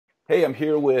Hey, I'm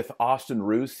here with Austin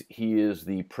Ruse. He is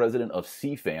the president of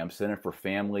CFAM, Center for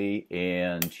Family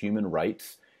and Human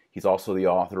Rights. He's also the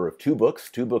author of two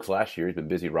books last year. He's been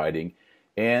busy writing,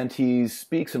 and he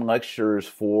speaks and lectures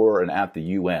for and at the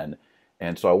UN.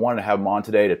 And so I wanted to have him on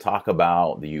today to talk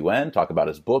about the UN, talk about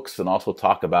his books, and also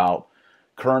talk about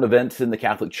current events in the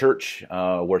Catholic Church,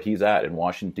 where he's at in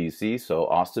Washington, D.C. So,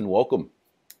 Austin, welcome.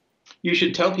 You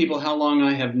should tell people how long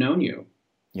I have known you.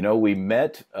 You know, we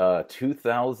met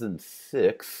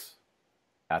 2006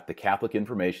 at the Catholic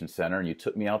Information Center, and you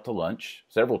took me out to lunch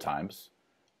several times,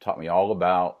 taught me all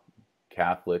about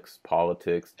Catholics,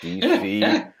 politics,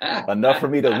 DC, enough for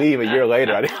me to leave a year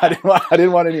later. I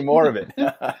didn't want any more of it.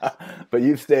 But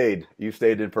you've stayed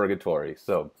in purgatory.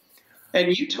 So,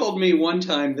 And you told me one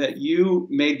time that you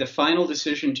made the final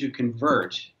decision to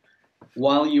convert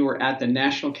while you were at the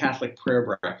National Catholic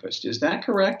Prayer Breakfast. Is that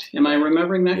correct? Am I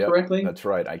remembering that yep, correctly? that's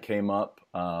right. I came up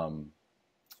on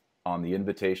the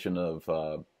invitation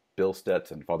of Bill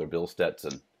Stetson, Father Bill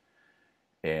Stetson,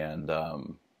 and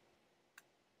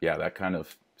yeah, that kind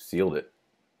of sealed it.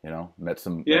 You know, met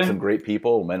some great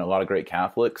people, met a lot of great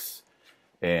Catholics,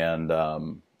 and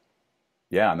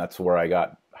yeah, and that's where I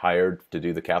got hired to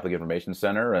do the Catholic Information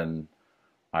Center, and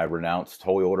I renounced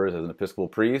holy orders as an Episcopal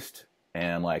priest.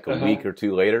 And like a week or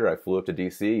two later, I flew up to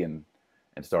DC and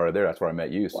started there. That's where I met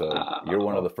you. So you're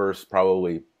one of the first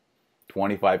probably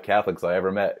 25 Catholics I ever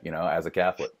met, you know, as a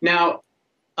Catholic. Now,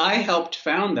 I helped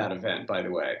found that event, by the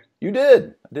way. You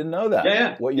did? I didn't know that.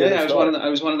 Yeah. What year did it start? I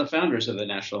was one of the founders of the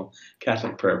National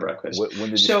Catholic Prayer Breakfast.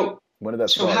 When did that start?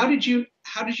 So how did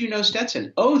you know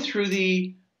Stetson? Oh, through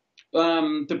the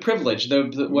privilege,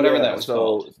 the whatever that was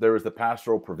called. So there was the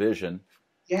pastoral provision.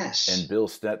 Yes. And Bill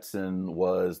Stetson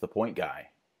was the point guy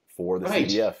for the Right.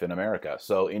 CDF in America.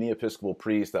 So any Episcopal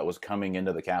priest that was coming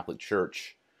into the Catholic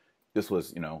Church, this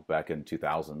was, you know, back in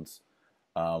 2000s,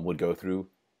 would go through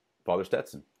Father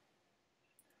Stetson.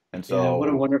 And so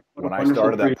when I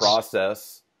started that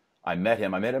process, I met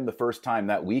him. I met him the first time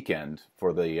that weekend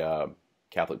for the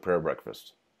Catholic Prayer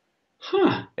Breakfast.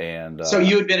 Huh. And so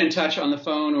you had been in touch on the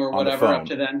phone or whatever up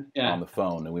to then? Yeah. On the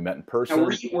phone, and we met in person. Now,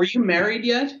 were you married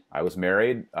yet? I was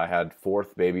married. I had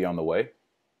fourth baby on the way.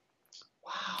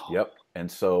 Wow. Yep. And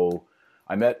so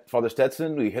I met Father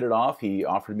Stetson. We hit it off. He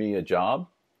offered me a job,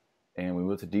 and we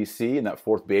moved to D.C., and that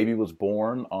fourth baby was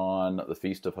born on the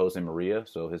feast of Jose Maria.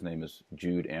 So his name is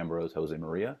Jude Ambrose Jose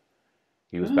Maria.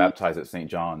 He was baptized at St.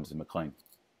 John's in McLean.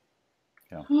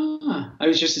 Yeah. I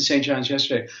was just at St. John's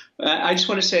yesterday. I just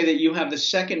want to say that you have the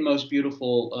second most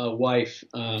beautiful wife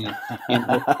in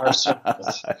our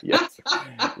circles. Yes.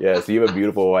 Yes, you have a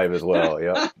beautiful wife as well.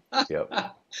 Yep.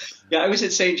 Yeah, I was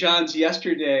at St. John's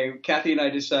yesterday. Kathy and I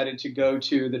decided to go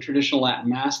to the traditional Latin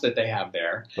Mass that they have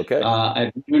there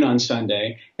at noon on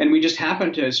Sunday. And we just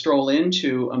happened to stroll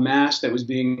into a Mass that was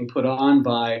being put on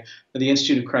by the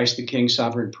Institute of Christ the King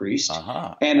Sovereign Priest.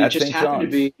 And it just happened to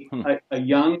be a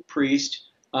young priest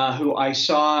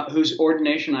whose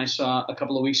ordination I saw a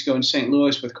couple of weeks ago in St.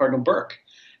 Louis with Cardinal Burke.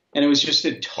 And it was just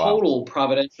a total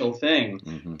providential thing.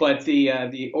 Mm-hmm. But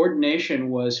the ordination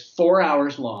was 4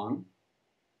 hours long.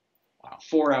 Wow.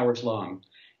 4 hours long.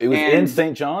 It was in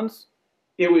St. John's?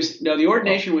 The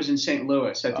ordination was in St.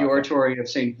 Louis at the oratory of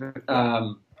St.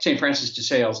 Francis de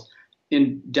Sales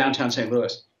in downtown St.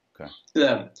 Louis. Okay.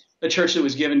 The church that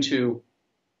was given to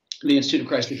the Institute of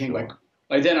Christ the King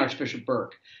by then Archbishop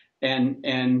Burke. But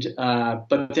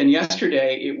then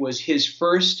yesterday it was his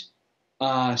first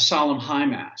solemn high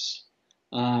mass.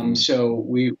 So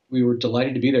we were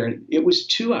delighted to be there, and it was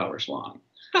 2 hours long.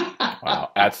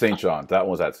 Wow, at St. John's. That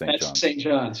was at St. John's. At St.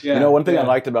 John's, yeah. You know, one thing I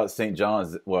liked about St.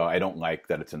 John's, well, I don't like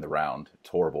that it's in the round. It's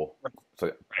horrible.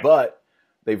 So, but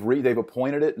they've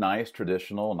appointed it nice,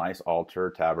 traditional, nice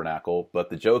altar, tabernacle. But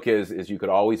the joke is you could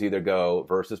always either go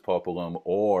versus populum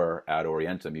or ad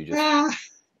orientem. You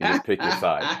just pick your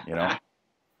side, you know.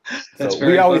 That's so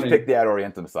we always funny. picked the ad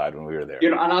orientem side when we were there. You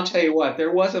know, and I'll tell you what,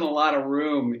 there wasn't a lot of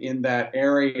room in that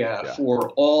area for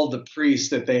all the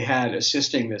priests that they had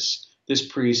assisting this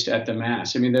priest at the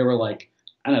Mass. I mean, there were like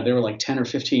 10 or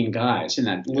 15 guys in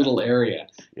that little area,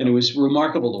 and it was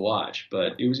remarkable to watch.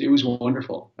 But it was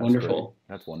wonderful, wonderful. Great.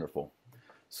 That's wonderful.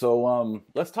 So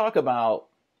let's talk about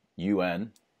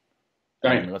UN.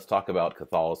 Right. And let's talk about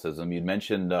Catholicism. You'd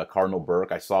mentioned Cardinal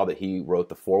Burke. I saw that he wrote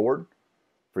the foreword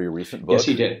for your recent book. Yes,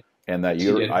 he did. And that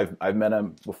I've met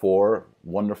him before.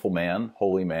 Wonderful man,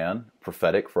 holy man,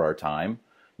 prophetic for our time.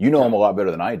 You know him a lot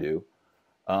better than I do.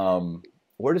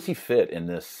 Where does he fit in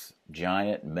this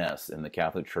giant mess in the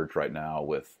Catholic Church right now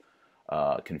with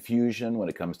confusion when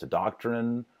it comes to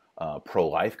doctrine,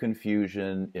 pro-life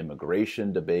confusion,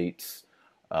 immigration debates,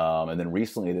 and then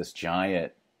recently this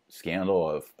giant scandal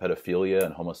of pedophilia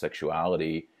and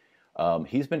homosexuality.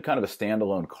 He's been kind of a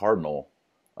standalone cardinal.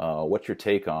 What's your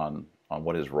take on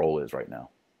what his role is right now?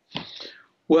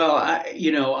 Well,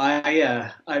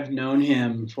 I've known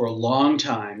him for a long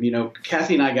time.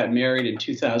 Kathy and I got married in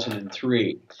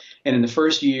 2003. And in the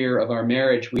first year of our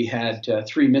marriage, we had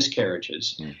 3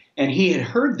 miscarriages. And he had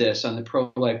heard this on the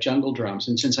pro-life jungle drums.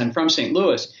 And since I'm from St.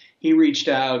 Louis, he reached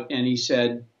out and he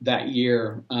said that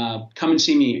year, come and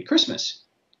see me at Christmas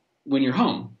when you're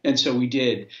home. And so we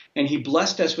did. And he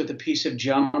blessed us with a piece of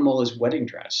John Mola's wedding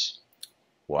dress.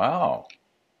 Wow.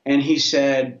 And he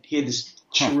said, he had this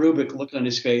cherubic look on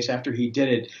his face after he did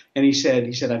it. And he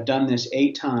said, I've done this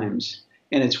 8 times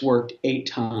and it's worked 8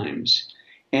 times.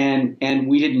 And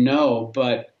we didn't know,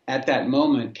 but at that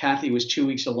moment, Kathy was 2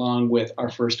 weeks along with our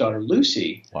first daughter,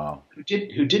 Lucy. Wow. Who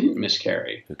didn't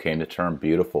miscarry. Who came to term.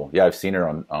 Beautiful. Yeah, I've seen her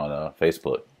on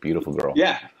Facebook. Beautiful girl.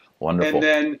 Yeah. Wonderful.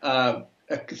 And then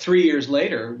 3 years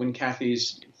later, when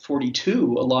Kathy's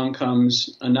 42, along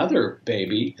comes another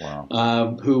baby,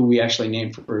 wow. Who we actually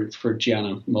named for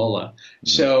Gianna Mola.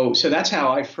 Mm-hmm. So that's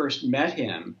how I first met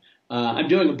him. I'm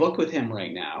doing a book with him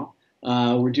right now.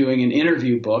 We're doing an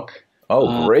interview book.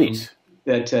 Oh, great.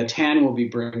 That Tan will be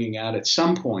bringing out at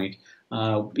some point.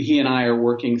 He and I are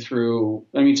working through,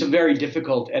 it's a very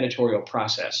difficult editorial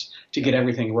process to get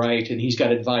everything right. And he's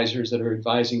got advisors that are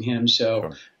advising him. So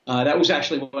sure. That was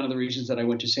actually one of the reasons that I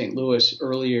went to St. Louis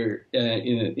earlier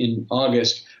in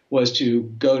August, was to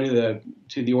go to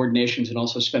the ordinations and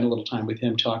also spend a little time with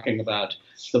him talking about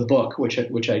the book,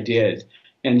 which I did.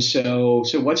 And so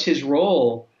what's his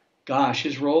role? Gosh,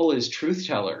 his role is truth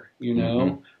teller,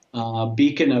 mm-hmm.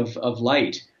 Beacon of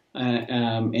light.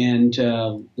 And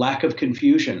lack of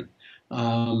confusion.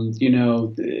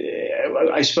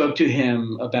 I spoke to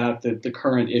him about the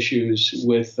current issues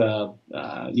with, Cardinal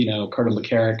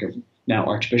McCarrick, or now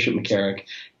Archbishop McCarrick,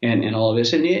 and all of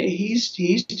this. And he's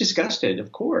disgusted,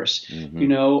 of course.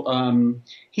 Mm-hmm.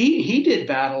 He did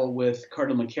battle with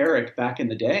Cardinal McCarrick back in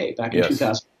the day, back in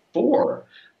 2004.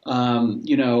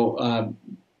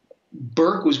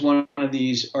 Burke was one of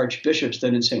these archbishops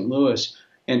then in St. Louis.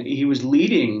 And he was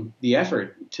leading the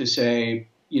effort to say,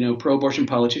 pro-abortion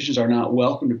politicians are not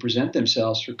welcome to present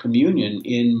themselves for communion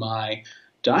in my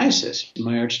diocese, in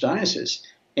my archdiocese.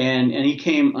 And he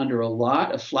came under a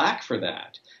lot of flack for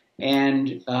that.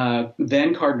 And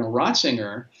then Cardinal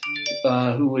Ratzinger,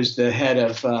 who was the head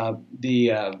of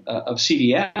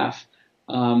CDF,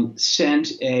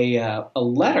 sent a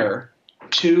letter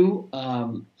to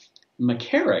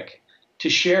McCarrick to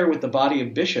share with the body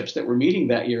of bishops that were meeting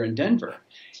that year in Denver.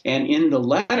 And in the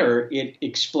letter, it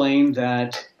explained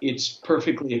that it's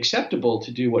perfectly acceptable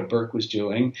to do what Burke was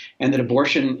doing, and that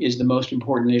abortion is the most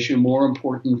important issue, more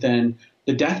important than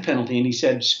the death penalty. And he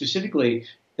said specifically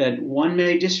that one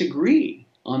may disagree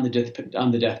on the death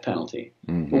penalty,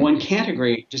 mm-hmm. but one can't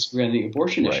disagree on the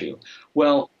abortion issue.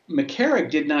 Well, McCarrick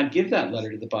did not give that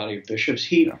letter to the body of bishops.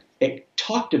 He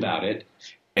talked about it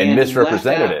and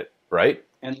misrepresented it, right?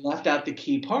 And left out the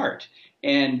key part.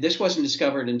 And this wasn't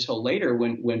discovered until later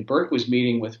when Burke was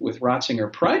meeting with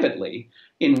Ratzinger privately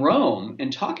in Rome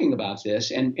and talking about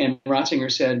this. And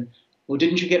Ratzinger said, well,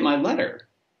 didn't you get my letter?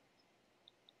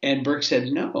 And Burke said,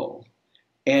 no.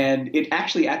 And it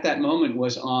actually at that moment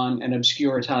was on an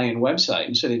obscure Italian website.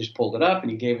 And so they just pulled it up and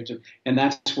he gave it to, and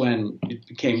that's when it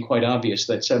became quite obvious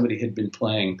that somebody had been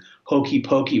playing hokey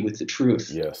pokey with the truth.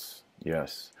 Yes,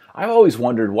 yes. I've always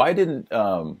wondered why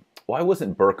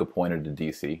wasn't Burke appointed to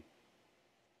D.C.?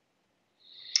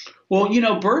 Well,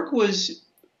 Burke was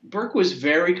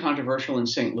very controversial in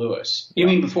St. Louis. You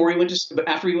mean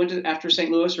after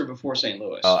St. Louis or before St.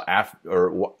 Louis?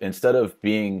 Instead of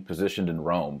being positioned in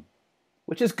Rome,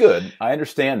 which is good. I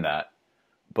understand that,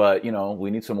 but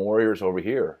we need some warriors over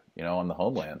here, on the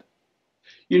homeland.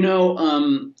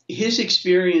 His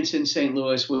experience in St.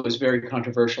 Louis was very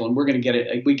controversial, and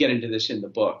we get into this in the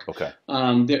book. Okay.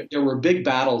 There were big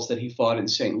battles that he fought in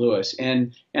St. Louis,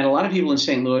 and a lot of people in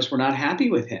St. Louis were not happy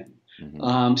with him.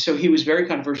 Mm-hmm. So he was very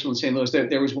controversial in St. Louis.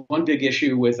 There was one big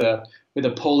issue with a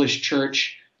Polish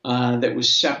church that was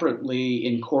separately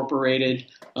incorporated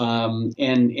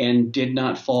and did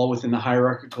not fall within the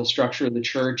hierarchical structure of the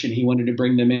church, and he wanted to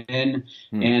bring them in,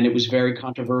 and it was very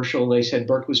controversial. They said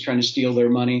Burke was trying to steal their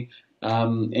money,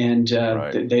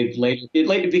 it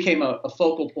later became a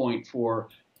focal point for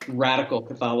radical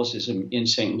Catholicism in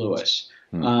St. Louis.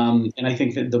 And I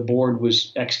think that the board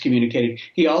was excommunicated.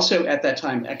 He also, at that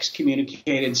time,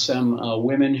 excommunicated some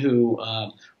women who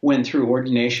went through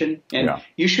ordination. And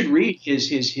you should read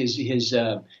his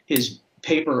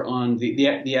paper on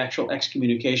the actual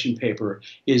excommunication paper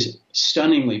is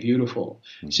stunningly beautiful.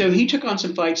 Mm-hmm. So he took on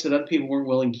some fights that other people weren't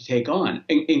willing to take on,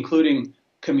 including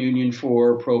communion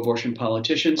for pro-abortion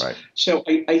politicians. Right. So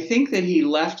I think that he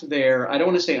left there, I don't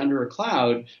want to say under a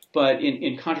cloud, but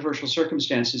in controversial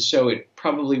circumstances, so it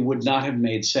probably would not have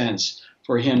made sense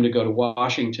for him to go to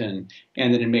Washington,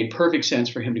 and that it made perfect sense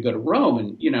for him to go to Rome.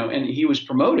 And, and he was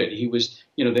promoted. He was,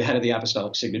 the head of the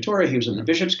Apostolic Signatory. He was on the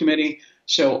Bishops' Committee.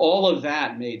 So all of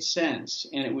that made sense.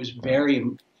 And it was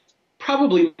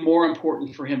probably more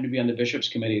important for him to be on the Bishops'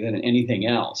 Committee than anything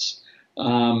else.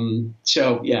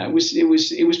 So yeah, it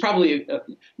was probably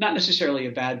not necessarily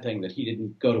a bad thing that he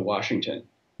didn't go to Washington.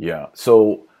 Yeah.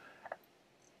 So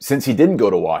since he didn't go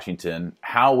to Washington,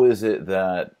 how is it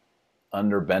that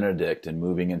under Benedict and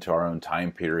moving into our own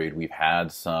time period, we've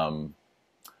had some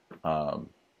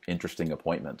interesting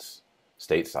appointments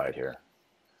stateside here?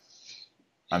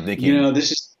 I'm thinking,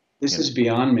 this is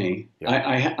beyond me.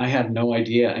 Yeah. I have no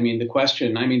idea. I mean, the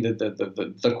question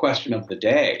of the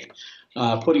day.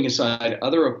 Putting aside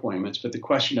other appointments, but the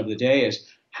question of the day is,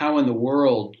 how in the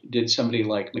world did somebody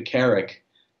like McCarrick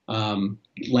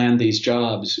land these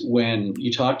jobs when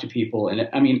you talk to people? And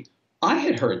I mean, I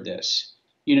had heard this,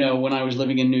 when I was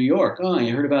living in New York. Oh,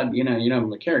 you heard about,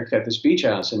 McCarrick got this beach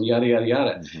house and yada, yada,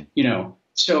 yada. Mm-hmm.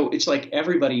 So it's like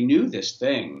everybody knew this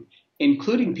thing,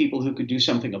 including people who could do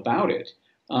something about it.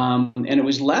 And it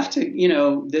was left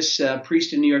to, this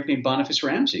priest in New York named Boniface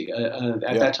Ramsey,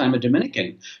 at that time a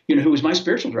Dominican, who was my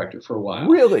spiritual director for a while.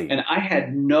 Really? And I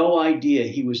had no idea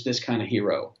he was this kind of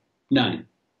hero. None.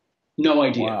 No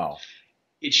idea. Wow.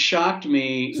 It shocked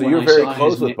me. So you're very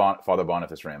close with Father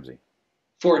Boniface Ramsey?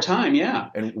 For a time, yeah.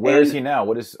 And where is he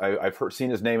now? I've seen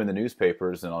his name in the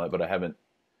newspapers and all that, but I haven't.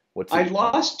 I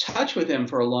lost touch with him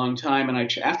for a long time,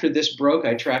 and after this broke,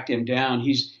 I tracked him down.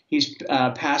 He's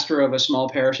pastor of a small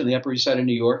parish on the Upper East Side of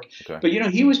New York. Okay.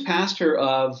 But he was pastor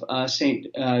of Saint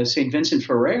Vincent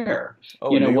Ferrer.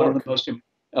 Oh, New York.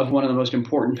 one of the most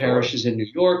important parishes in New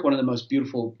York, one of the most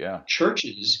beautiful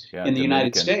churches in the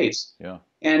United States. Yeah.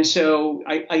 And so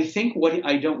I think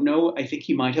I don't know. I think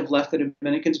he might have left the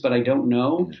Dominicans, but I don't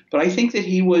know. Mm-hmm. But I think that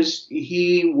he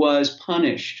was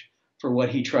punished for what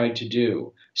he tried to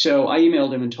do. So I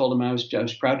emailed him and told him I was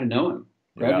proud to know him.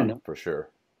 For sure.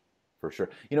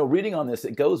 Reading on this,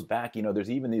 it goes back,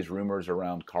 there's even these rumors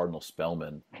around Cardinal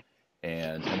Spellman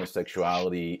and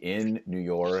homosexuality in New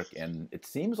York. And it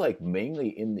seems like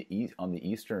mainly on the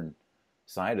eastern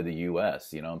side of the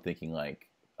U.S., I'm thinking like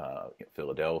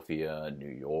Philadelphia, New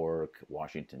York,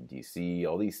 Washington, D.C.,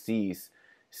 all these sees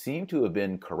seem to have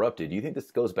been corrupted. Do you think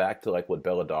this goes back to like what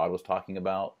Bella Dodd was talking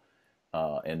about?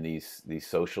 And these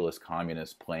socialist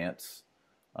communist plants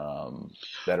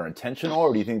that are intentional,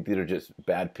 or do you think these are just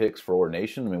bad picks for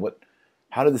ordination? I mean,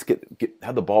 how did this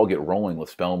how'd the ball get rolling with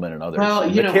Spellman and others? Well,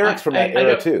 McCarrick's from that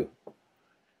era too.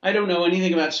 I don't know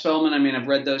anything about Spellman. I mean, I've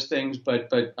read those things, but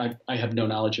I have no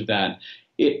knowledge of that.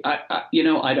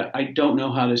 I don't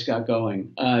know how this got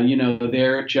going.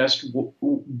 They're just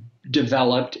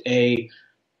developed a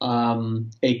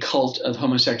cult of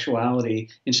homosexuality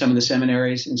in some of the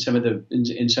seminaries, in some of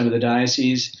the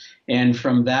dioceses, and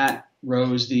from that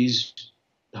rose these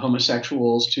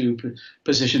homosexuals to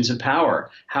positions of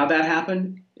power. How that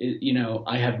happened,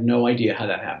 I have no idea how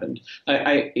that happened.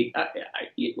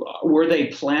 Were they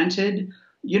planted?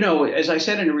 As I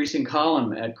said in a recent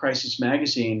column at Crisis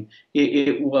Magazine,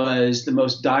 it was the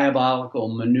most diabolical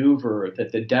maneuver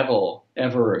that the devil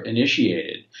ever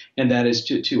initiated, and that is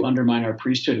to undermine our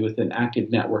priesthood with an active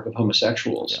network of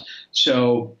homosexuals. Yeah.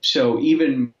 So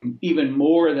even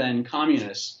more than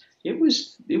communists, it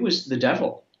was the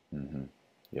devil. Mm-hmm.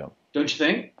 Yeah. Don't you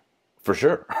think? For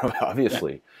sure,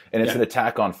 obviously. Yeah. And it's an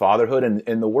attack on fatherhood.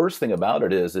 And the worst thing about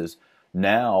it is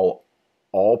now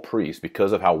all priests,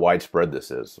 because of how widespread this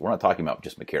is, we're not talking about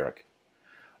just McCarrick.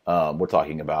 We're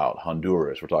talking about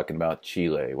Honduras. We're talking about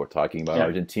Chile. We're talking about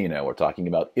Argentina. We're talking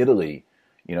about Italy,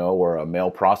 where a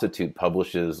male prostitute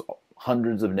publishes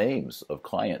hundreds of names of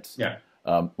clients. Yeah.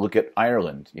 Look at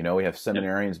Ireland. We have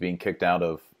seminarians being kicked out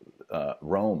of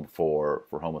Rome for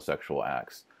homosexual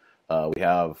acts. We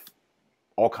have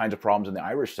all kinds of problems in the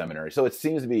Irish seminary. So it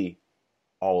seems to be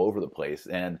all over the place.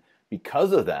 And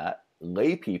because of that,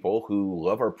 lay people who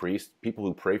love our priests, people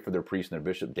who pray for their priest and their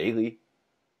bishop daily,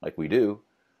 like we do,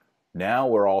 now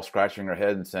we're all scratching our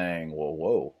head and saying, well,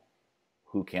 whoa,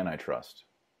 who can I trust?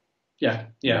 Yeah,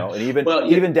 yeah. And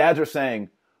even dads are saying,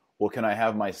 well, can I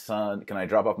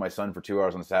drop off my son for 2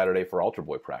 hours on Saturday for altar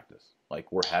boy practice?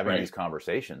 Like, we're having these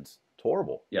conversations. It's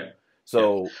horrible. Yeah.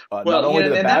 So not only do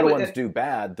the bad ones do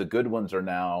bad, the good ones are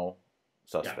now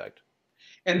suspect.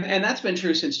 Yeah. And that's been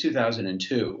true since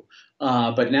 2002.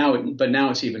 But now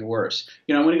it's even worse.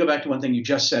 I want to go back to one thing you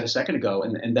just said a second ago,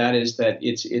 and that is that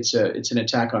it's an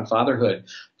attack on fatherhood.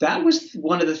 That was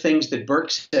one of the things that Burke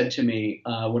said to me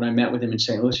when I met with him in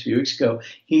St. Louis a few weeks ago.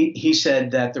 He said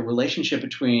that the relationship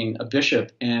between a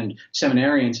bishop and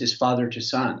seminarians is father to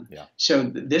son. Yeah. So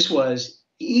this was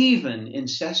even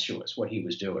incestuous what he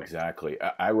was doing. Exactly.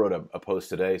 I wrote a post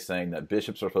today saying that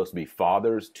bishops are supposed to be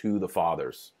fathers to the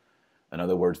fathers. In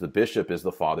other words, the bishop is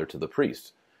the father to the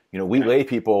priest. We lay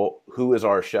people, who is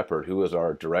our shepherd, who is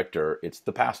our director? It's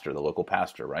the pastor, the local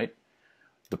pastor, right?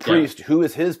 The priest, who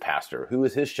is his pastor? Who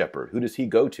is his shepherd? Who does he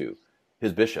go to?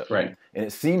 His bishop. Right. And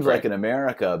it seems like in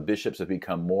America, bishops have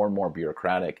become more and more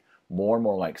bureaucratic, more and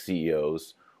more like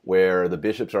CEOs, where the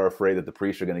bishops are afraid that the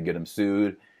priests are going to get them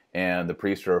sued, and the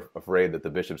priests are afraid that the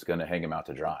bishop's going to hang them out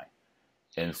to dry.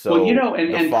 And so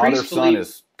the father-son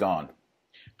is gone.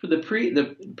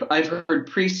 I've heard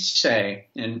priests say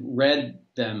and read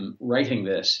them writing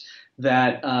this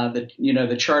that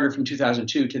the charter from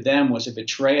 2002 to them was a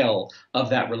betrayal of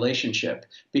that relationship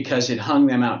because it hung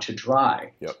them out to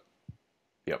dry. Yep.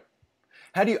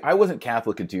 I wasn't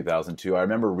Catholic in 2002. I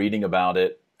remember reading about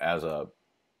it as an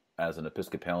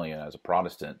Episcopalian, as a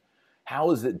Protestant.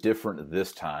 How is it different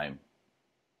this time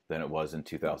than it was in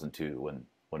 2002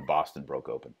 when Boston broke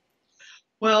open?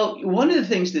 Well, one of the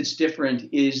things that's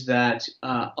different is that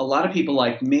a lot of people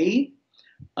like me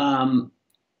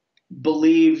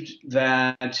believed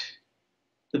that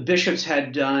the bishops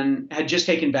had just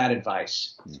taken bad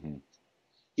advice. Mm-hmm.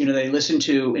 They listened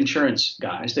to insurance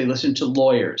guys, they listened to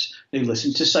lawyers, they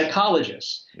listened to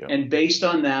psychologists, and based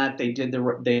on that, they did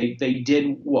what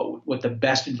the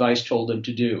best advice told them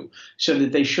to do, so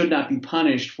that they should not be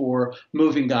punished for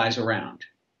moving guys around.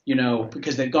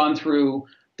 Because they've gone through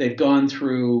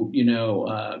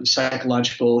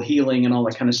psychological healing and all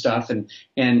that kind of stuff, and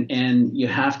you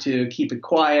have to keep it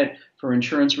quiet for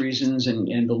insurance reasons,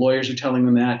 and the lawyers are telling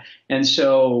them that, and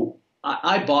so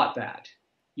I bought that.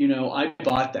 I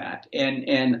bought that,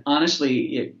 and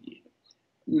honestly,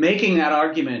 making that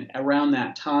argument around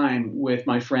that time with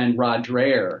my friend Rod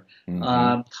Dreher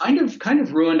kind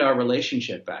of ruined our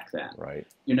relationship back then. Right.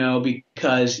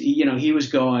 Because he was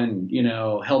going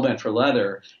hell bent for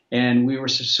leather, and we were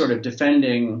sort of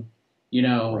defending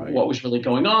what was really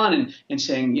going on, and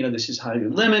saying this is highly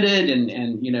limited,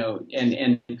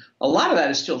 and a lot of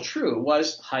that is still true. It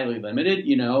was highly limited.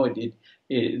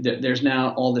 There's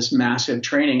now all this massive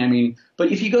training.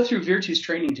 But if you go through Virtue's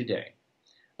training today,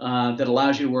 that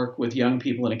allows you to work with young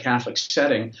people in a Catholic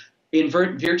setting, in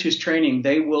Virtue's training,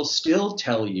 they will still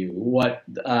tell you what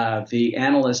the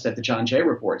analyst at the John Jay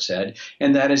report said,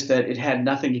 and that is that it had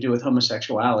nothing to do with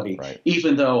homosexuality,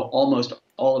 even though almost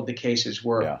all of the cases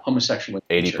were homosexual.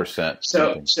 80%.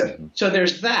 So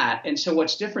there's that. And so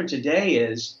what's different today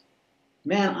is,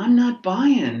 man, I'm not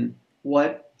buying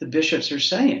what the bishops are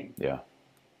saying. Yeah.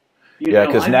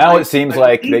 Because now it seems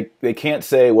like they can't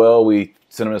say, well, we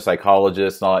sent them to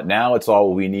psychologists and all that. Now it's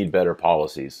all, we need better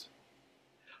policies.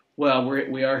 Well,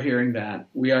 we are hearing that.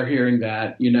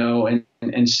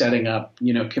 And setting up,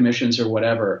 commissions or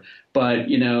whatever. But, I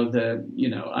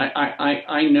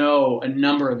know a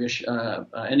number of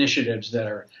initiatives that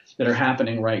are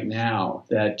happening right now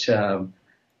that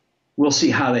we'll see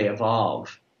how they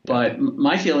evolve. But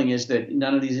my feeling is that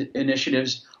none of these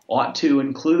initiatives ought to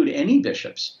include any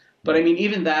bishops. But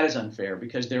even that is unfair,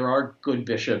 because there are good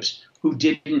bishops who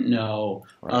didn't know,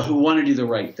 who want to do the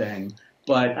right thing.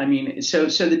 But so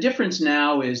the difference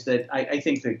now is that I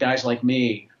think that guys like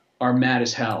me are mad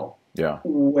as hell. Yeah.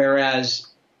 Whereas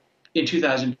in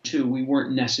 2002, we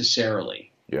weren't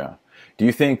necessarily. Yeah. Do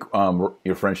you think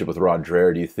your friendship with Rod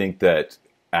Dreher, do you think that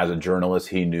as a journalist,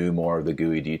 he knew more of the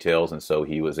gooey details, and so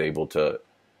he was able to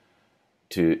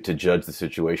judge the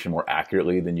situation more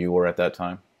accurately than you were at that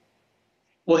time?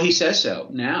 Well, he says so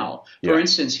now. For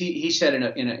instance, he said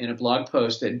in a blog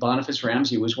post that Boniface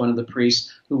Ramsey was one of the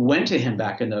priests who went to him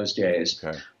back in those days.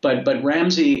 Okay. But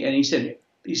Ramsey, and he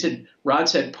said Rod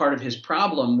said part of his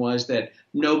problem was that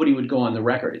nobody would go on the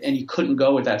record, and you couldn't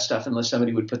go with that stuff unless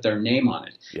somebody would put their name on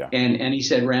it. Yeah. And he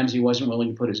said Ramsey wasn't willing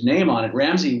to put his name on it.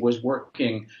 Ramsey was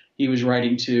working. He was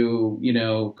writing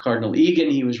to, Cardinal Egan.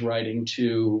 He was writing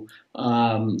to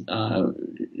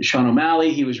Sean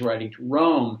O'Malley. He was writing to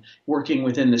Rome, working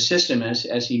within the system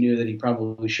as he knew that he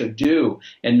probably should do,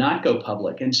 and not go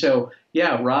public. And so,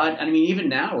 Rod, even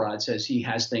now Rod says he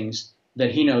has things that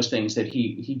he knows, things that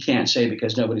he can't say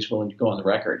because nobody's willing to go on the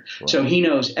record. Right. So he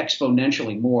knows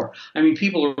exponentially more.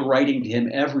 People are writing to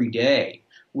him every day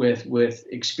with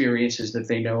experiences that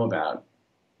they know about.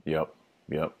 Yep.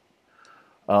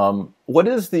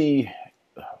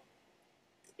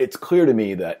 It's clear to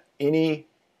me that any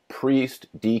priest,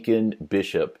 deacon,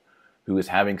 bishop who is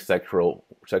having sexual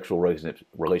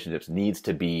relationships needs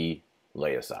to be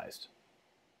laicized.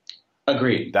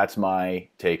 Agreed. That's my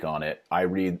take on it. I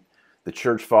read the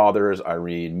church fathers. I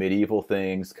read medieval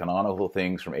things, canonical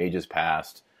things from ages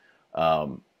past.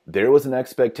 There was an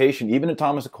expectation, even in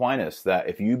Thomas Aquinas, that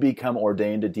if you become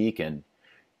ordained a deacon,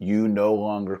 you no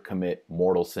longer commit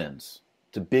mortal sins.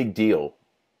 It's a big deal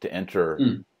to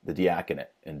enter the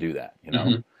diaconate and do that, you know?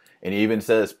 Mm-hmm. And he even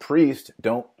says, priest,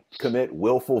 don't commit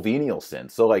willful venial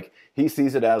sins. So like he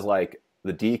sees it as like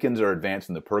the deacons are advanced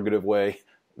in the purgative way,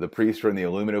 the priests are in the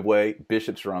illuminative way,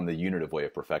 bishops are on the unitive way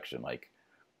of perfection. Like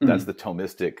that's the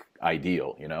Thomistic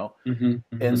ideal, you know? Mm-hmm.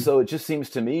 Mm-hmm. And so it just seems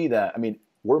to me that, I mean,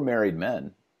 we're married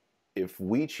men. If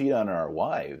we cheat on our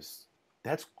wives,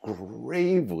 that's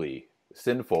gravely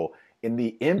sinful in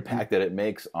the impact that it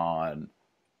makes on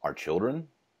our children,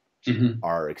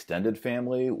 our extended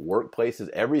family, workplaces.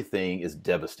 Everything is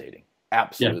devastating,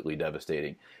 absolutely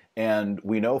devastating. And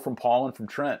we know from Paul and from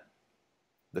Trent,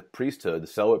 the priesthood, the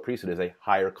celibate priesthood, is a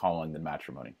higher calling than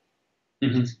matrimony.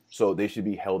 So they should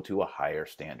be held to a higher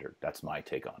standard. That's my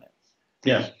take on it.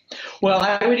 Yeah. Well,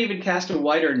 I would even cast a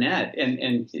wider net,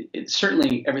 and it's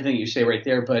certainly everything you say right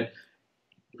there, but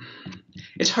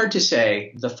it's hard to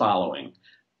say the following.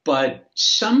 But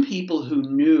some people who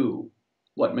knew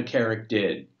what McCarrick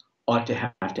did ought to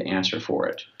have to answer for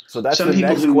it. So that's the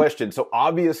next question. So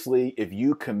obviously, if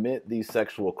you commit these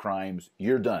sexual crimes,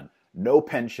 you're done. No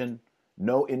pension,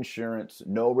 no insurance,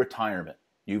 no retirement.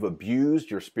 You've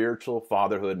abused your spiritual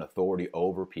fatherhood and authority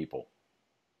over people.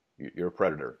 You're a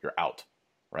predator. You're out,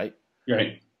 right?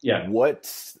 Right. Yeah. What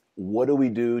do we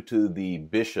do to the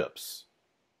bishops,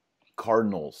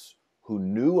 cardinals who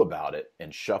knew about it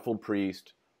and shuffled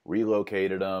priests,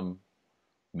 relocated them,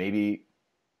 maybe,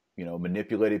 you know,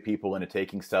 manipulated people into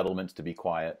taking settlements to be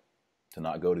quiet, to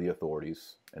not go to the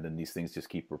authorities, and then these things just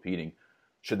keep repeating?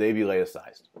 Should they be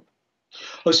laicized?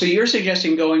 Oh, so you're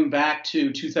suggesting going back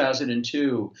to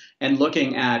 2002 and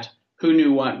looking at who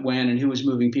knew what when and who was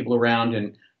moving people around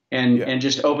and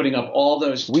just opening up all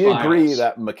those We files. agree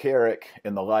that McCarrick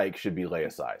and the like should be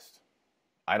laicized.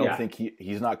 I don't think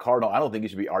he's not cardinal. I don't think he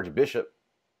should be archbishop.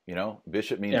 You know,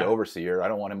 bishop means overseer. I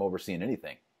don't want him overseeing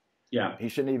anything. Yeah. He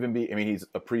shouldn't even be, I mean, he's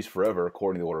a priest forever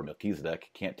according to the order of Melchizedek.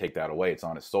 Can't take that away. It's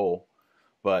on his soul.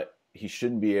 But he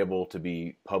shouldn't be able to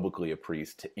be publicly a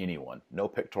priest to anyone. No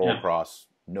pectoral cross,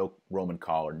 no Roman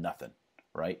collar, nothing,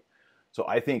 right? So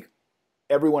I think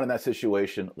everyone in that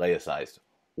situation laicized.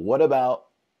 What about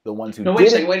the ones who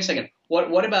wait a second.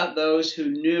 What about those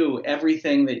who knew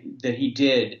everything that he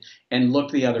did and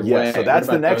looked the other way? So that's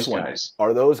the next one. Guys?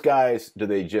 Are those guys, are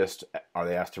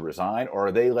they asked to resign, or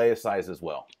are they laicized as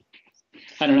well?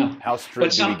 I don't know. How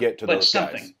strict do we get to those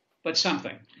guys? But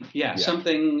something. Yeah.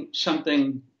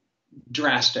 Something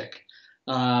drastic.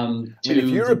 If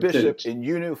you're a bishop and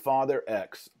you knew Father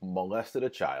X molested a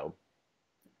child,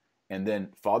 and then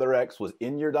Father X was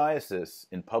in your diocese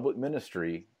in public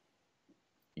ministry,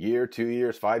 year, 2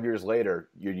 years, 5 years later,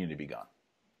 you need to be gone.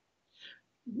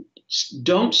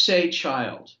 Don't say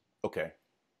child. Okay.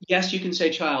 Yes, you can say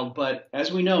child, but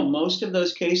as we know, most of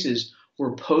those cases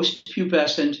were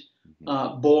post-pubescent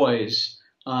boys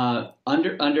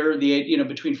under the age,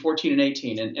 between 14 and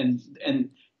 18, and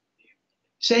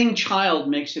saying child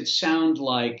makes it sound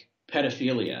like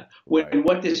pedophilia. Right. And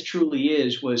what this truly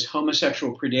is was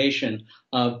homosexual predation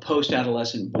of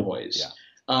post-adolescent boys. Yeah.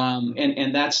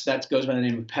 And that goes by the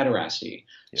name of pederasty.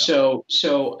 Yeah. So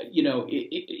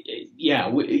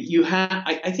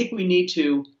I think we need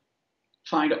to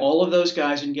find all of those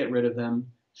guys and get rid of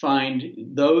them. Find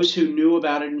those who knew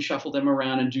about it and shuffle them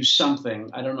around and do something.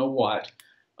 I don't know what.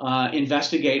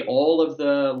 Investigate all of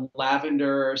the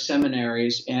lavender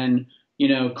seminaries and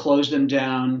close them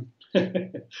down,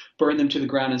 burn them to the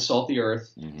ground and salt the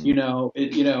earth. We,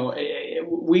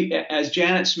 as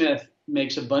Janet Smith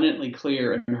makes abundantly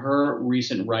clear in her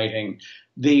recent writing,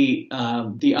 the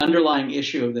underlying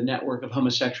issue of the network of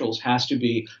homosexuals has to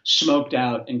be smoked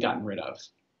out and gotten rid of.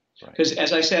 Because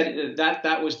as I said,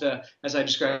 that was as I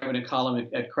described in a column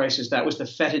at Crisis, that was the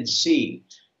fetid sea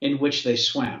in which they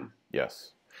swam.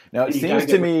 Yes. Now it seems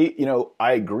to me,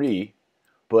 I agree,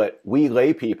 but we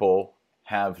lay people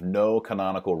have no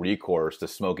canonical recourse to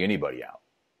smoke anybody out.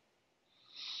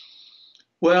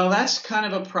 Well, that's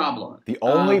kind of a problem. The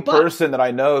only person that I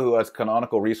know who has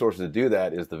canonical resources to do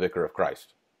that is the Vicar of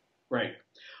Christ. Right.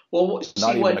 Well,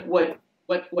 see,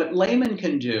 what laymen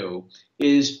can do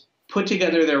is put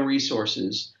together their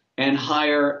resources and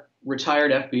hire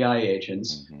retired FBI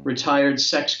agents, retired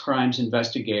sex crimes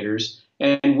investigators,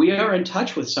 and we are in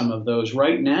touch with some of those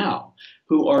right now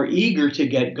who are eager to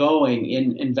get going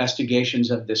in investigations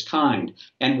of this kind.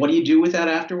 And what do you do with that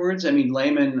afterwards? I mean,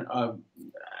 laymen,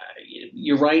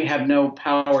 you're right, have no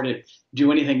power to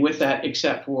do anything with that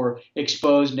except for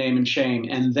expose, name, and shame,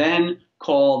 and then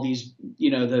call these,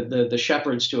 the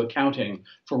shepherds to accounting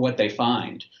for what they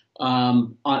find.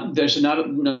 There's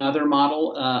another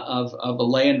model of a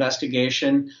lay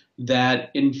investigation that,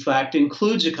 in fact,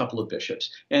 includes a couple of bishops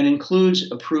and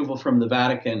includes approval from the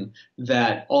Vatican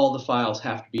that all the files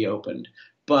have to be opened.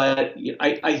 But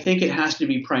I think it has to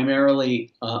be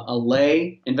primarily a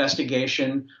lay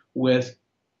investigation with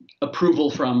approval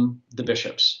from the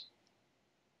bishops.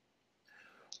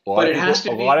 Well, but it has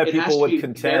to be. A lot of people would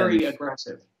contend very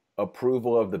aggressive.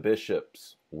 Approval of the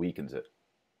bishops weakens it.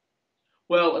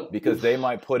 Well, because they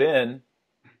might put in,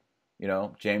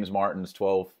 James Martin's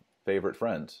 12 favorite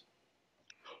friends.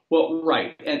 Well,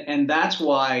 right, and that's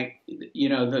why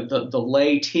the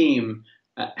lay team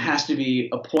has to be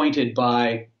appointed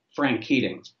by Frank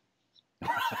Keating.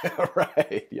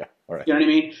 Right. Yeah. All right. You know what I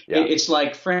mean? Yeah. It's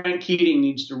like Frank Keating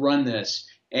needs to run this,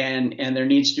 and there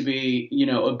needs to be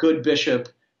a good bishop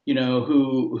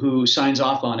who signs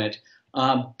off on it.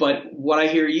 But what I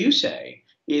hear you say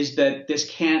is that this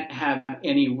can't have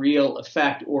any real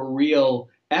effect or real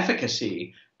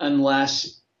efficacy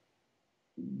unless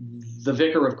the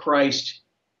Vicar of Christ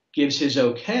gives his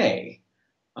okay.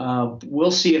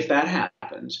 We'll see if that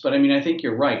happens. But I mean, I think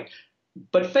you're right.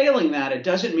 But failing that, it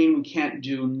doesn't mean we can't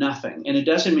do nothing. And it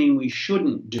doesn't mean we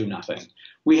shouldn't do nothing.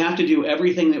 We have to do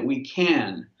everything that we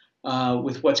can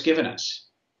with what's given us.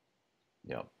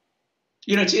 Yeah.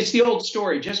 It's the old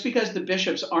story. Just because the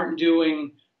bishops aren't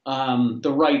doing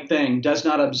the right thing does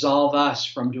not absolve us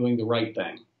from doing the right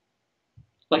thing.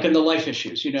 Like in the life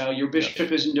issues, your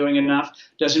bishop isn't doing enough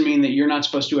doesn't mean that you're not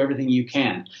supposed to do everything you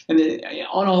can. And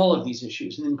on all of these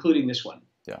issues, including this one.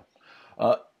 Yeah.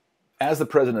 As the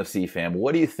president of CFAM,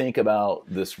 what do you think about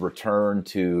this return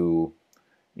to,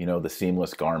 the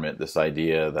seamless garment, this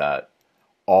idea that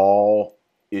all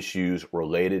issues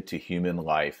related to human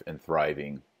life and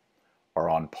thriving are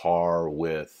on par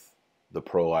with the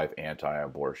pro-life,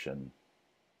 anti-abortion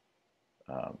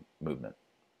movement?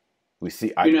 We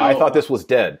see. I thought this was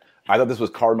dead. I thought this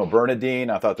was Cardinal Bernardine.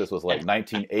 I thought this was like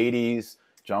 1980s.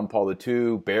 John Paul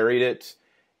II buried it,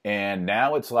 and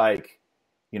now it's like,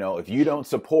 if you don't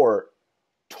support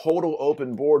total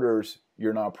open borders,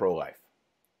 you're not pro-life.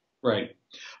 Right.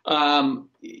 I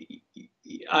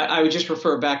would just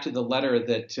refer back to the letter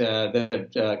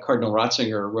that Cardinal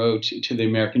Ratzinger wrote to the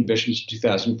American bishops in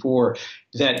 2004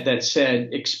 that said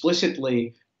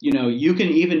explicitly, you can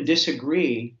even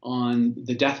disagree on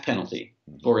the death penalty,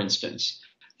 for instance,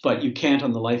 but you can't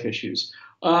on the life issues.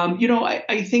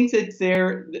 I think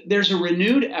that there's a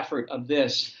renewed effort of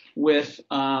this with,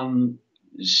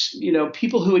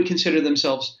 people who would consider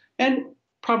themselves and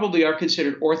probably are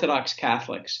considered Orthodox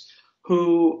Catholics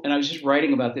who, and I was just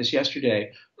writing about this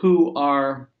yesterday, who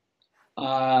are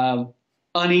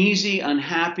uneasy,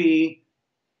 unhappy,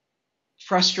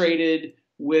 frustrated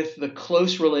with the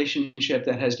close relationship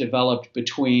that has developed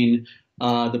between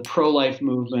the pro-life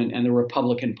movement and the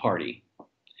Republican Party.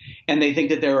 And they think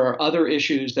that there are other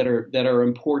issues that are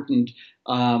important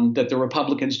that the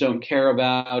Republicans don't care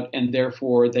about, and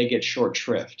therefore they get short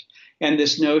shrift. And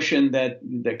this notion that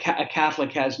a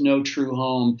Catholic has no true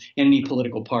home in any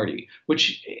political party,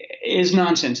 which is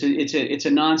nonsense. It's a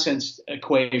nonsense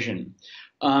equation.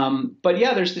 But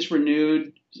yeah, there's this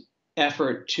renewed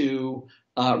effort to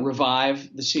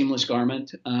revive the seamless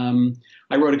garment.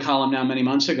 I wrote a column now many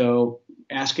months ago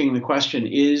asking the question: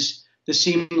 was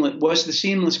the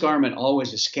seamless garment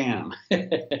always a scam?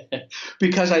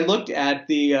 Because I looked at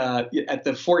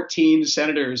the 14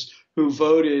 senators who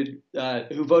voted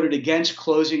against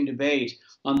closing debate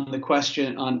on the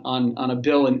question on a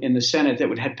bill in the Senate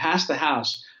that had passed the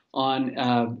House on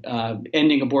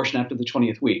ending abortion after the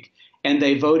 20th week. And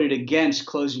they voted against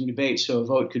closing debate so a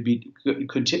vote could be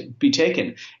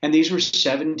taken. And these were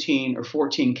 17 or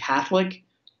 14 Catholic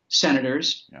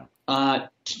senators,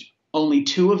 only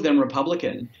 2 of them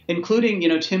Republican, including,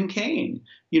 Tim Kaine,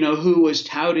 who was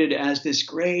touted as this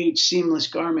great seamless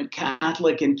garment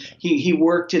Catholic. And he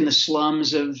worked in the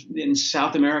slums in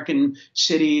South American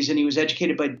cities, and he was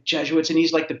educated by Jesuits, and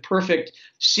he's like the perfect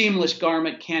seamless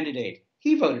garment candidate.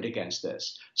 He voted against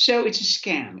this. So it's a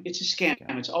scam. It's a scam.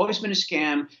 It's always been a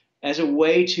scam as a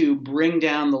way to bring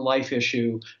down the life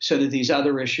issue so that these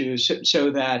other issues,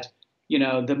 so that,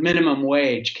 the minimum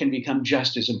wage can become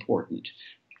just as important.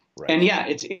 Right. And yeah,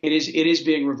 it is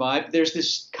being revived. There's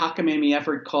this cockamamie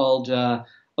effort called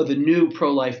the new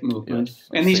pro-life movement. Yes,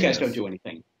 and these guys don't do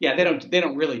anything. Yeah, they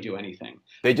don't really do anything.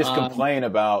 They just complain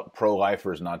about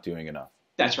pro-lifers not doing enough.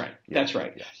 That's right. Yeah. That's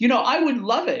right. Yeah. You know, I would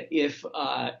love it if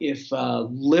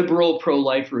liberal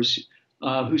pro-lifers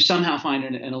who somehow find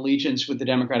an allegiance with the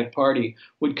Democratic Party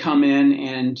would come in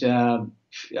and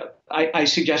I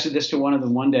suggested this to one of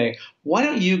them one day. Why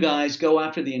don't you guys go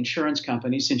after the insurance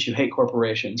companies, since you hate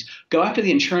corporations, go after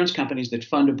the insurance companies that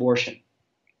fund abortion?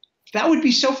 That would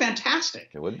be so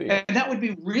fantastic. It would be. And that would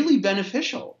be really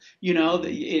beneficial. You know,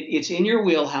 it's in your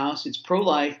wheelhouse. It's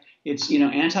pro-life. It's, you know,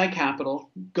 anti-capital.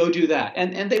 Go do that.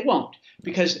 And they won't,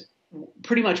 because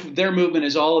pretty much their movement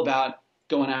is all about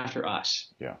going after us.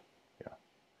 Yeah.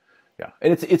 Yeah,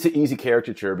 and it's an easy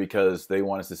caricature because they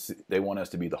want us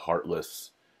to be the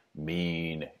heartless,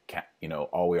 mean, you know,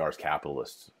 all we are is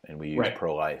capitalists, and we use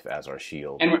pro-life as our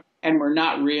shield. And we're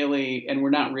not really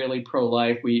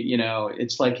pro-life. We, you know,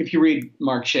 it's like if you read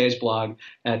Mark Shea's blog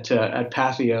at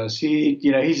Pathos, he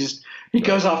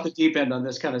goes off the deep end on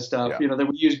this kind of stuff. Yeah. You know, that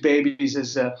we use babies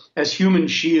as human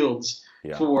shields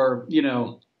for, you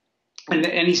know. And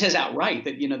he says outright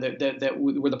that, you know, that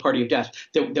we're the party of death,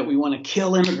 that we want to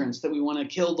kill immigrants, that we want to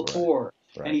kill the poor.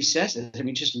 Right. And he says it. I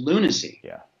mean, just lunacy.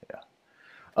 Yeah.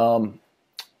 On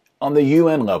the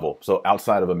UN level, so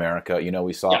outside of America, you know,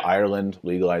 we saw Ireland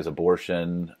legalize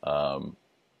abortion,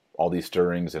 all these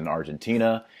stirrings in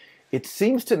Argentina. It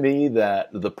seems to me that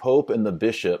the Pope and the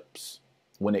bishops,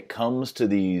 when it comes to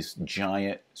these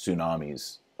giant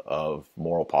tsunamis of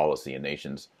moral policy in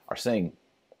nations, are saying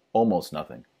almost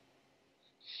nothing.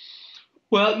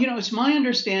 Well, you know, it's my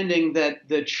understanding that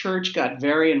the church got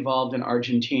very involved in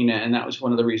Argentina, and that was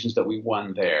one of the reasons that we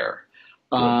won there.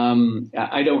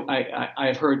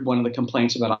 I've heard one of the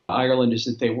complaints about Ireland is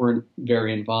that they weren't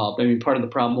very involved. I mean, part of the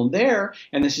problem there,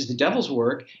 and this is the devil's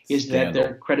work, is that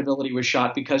their credibility was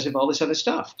shot because of all this other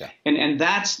stuff. Yeah. And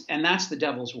that's the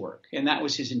devil's work. And that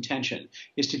was his intention,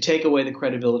 is to take away the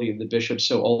credibility of the bishops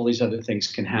so all these other things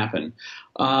can happen.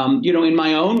 You know, in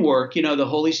my own work, you know, the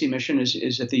Holy See Mission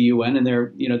is at the UN, and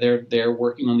they're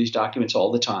working on these documents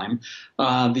all the time.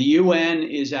 The UN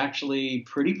is actually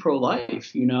pretty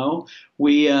pro-life, you know.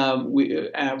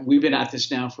 We've been at this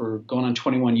now for going on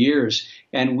 21 years,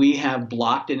 and we have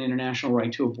blocked an international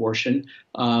right to abortion.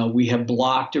 We have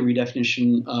blocked a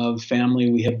redefinition of family.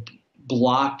 We have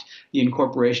blocked the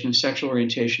incorporation of sexual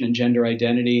orientation and gender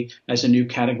identity as a new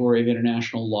category of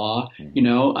international law. You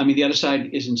know, I mean, the other side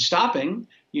isn't stopping,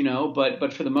 you know,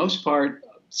 but for the most part,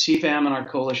 CFAM and our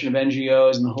coalition of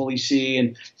NGOs and the Holy See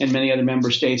and many other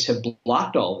member states have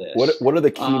blocked all this. What are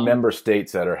the key member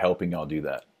states that are helping y'all do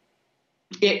that?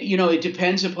 It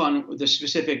depends upon the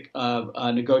specific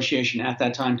negotiation at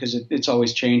that time, because it's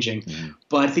always changing. Mm-hmm.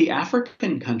 But the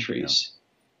African countries,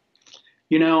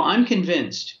 you know, I'm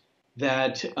convinced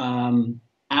that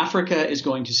Africa is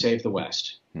going to save the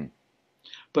West. Hmm.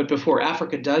 But before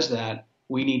Africa does that,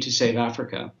 we need to save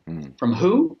Africa. Hmm. From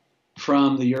who?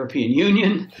 From the European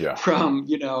Union, from,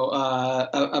 you know,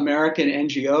 American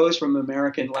NGOs, from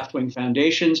American left-wing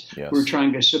foundations who are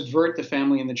trying to subvert the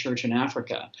family and the church in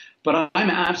Africa. But I'm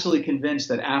absolutely convinced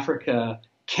that Africa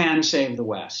can save the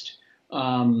West.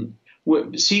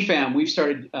 CFAM, we've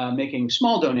started making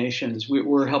small donations.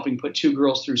 We're helping put 2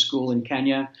 girls through school in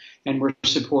Kenya, and we're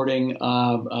supporting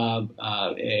a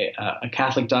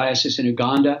Catholic diocese in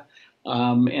Uganda.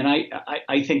 And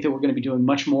I think that we're going to be doing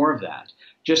much more of that,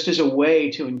 just as a way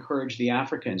to encourage the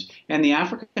Africans. And the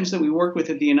Africans that we work with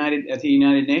at the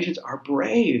United Nations are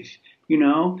brave, you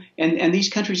know, and these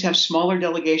countries have smaller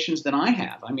delegations than I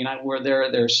have. I mean,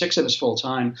 there are 6 of us full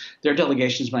time. Their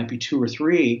delegations might be 2 or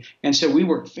 3. And so we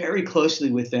work very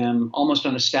closely with them, almost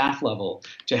on a staff level,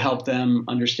 to help them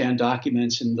understand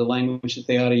documents and the language that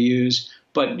they ought to use.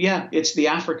 But yeah, it's the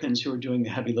Africans who are doing the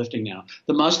heavy lifting now.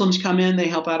 The Muslims come in, they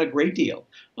help out a great deal,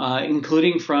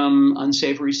 including from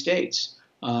unsavory states.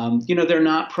 You know, they're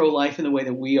not pro-life in the way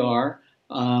that we are.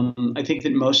 I think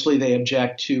that mostly they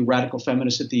object to radical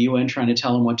feminists at the UN trying to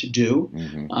tell them what to do.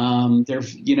 Mm-hmm.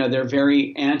 They're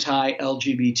very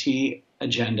anti-LGBT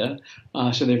agenda,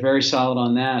 so they're very solid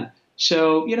on that.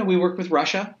 So, you know, we work with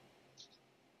Russia.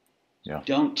 Yeah.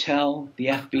 Don't tell the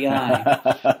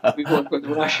FBI. We work with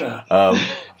Russia.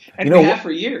 And you know, we have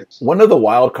for years. One of the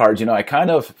wild cards, you know, I kind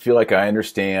of feel like I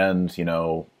understand, you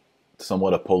know,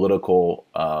 somewhat a political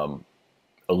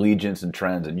allegiance and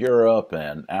trends in Europe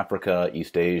and Africa,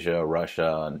 East Asia,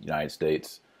 Russia, and the United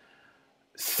States.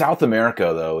 South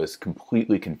America, though, is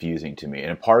completely confusing to me.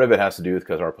 And part of it has to do with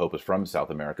because our Pope is from South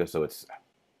America, so it's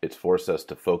forced us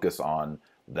to focus on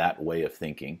that way of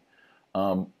thinking.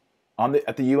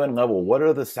 At the UN level, what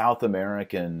are the South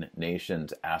American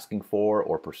nations asking for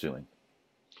or pursuing?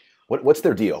 What's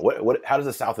their deal? How does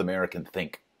a South American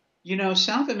think?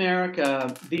 South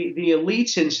America, the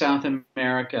elites in South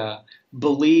America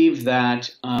believe that,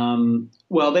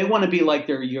 they want to be like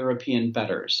their European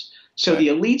betters. So Okay. the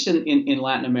elites in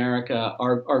Latin America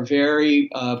are very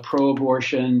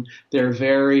pro-abortion. They're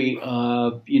very,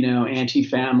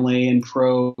 anti-family and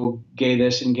pro-gay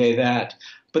this and gay that.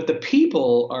 But the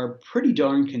people are pretty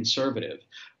darn conservative.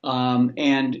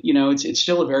 It's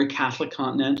still a very Catholic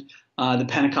continent. The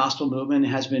Pentecostal movement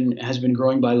has been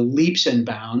growing by leaps and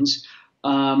bounds.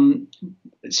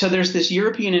 So there's this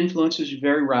European influence, which is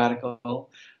very radical.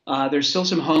 There's still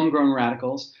some homegrown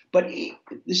radicals, but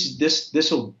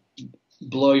this will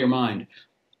blow your mind.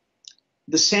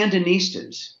 The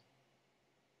Sandinistas,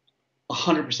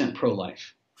 100%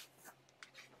 pro-life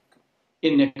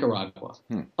in Nicaragua,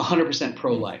 100%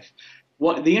 pro-life.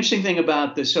 What the interesting thing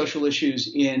about the social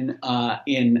issues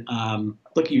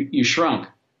look, you shrunk.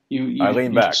 I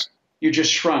leaned back. You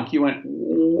just shrunk. You went,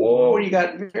 whoa, you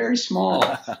got very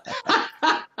small.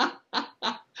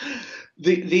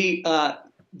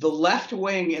 The left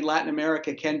wing in Latin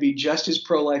America can be just as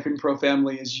pro-life and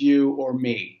pro-family as you or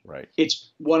me. Right.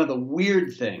 It's one of the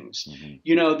weird things.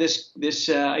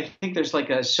 Mm-hmm. I think there's like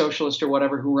a socialist or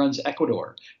whatever who runs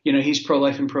Ecuador. He's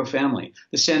pro-life and pro-family.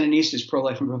 The Sandinista is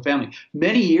pro-life and pro-family.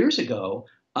 Many years ago,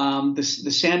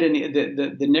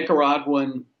 the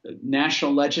Nicaraguan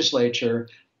national legislature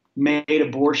made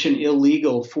abortion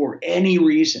illegal for any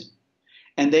reason.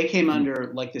 And they came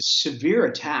under like this severe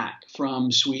attack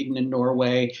from Sweden and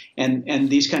Norway. And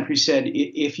these countries said,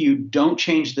 if you don't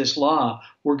change this law,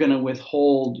 we're going to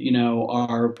withhold,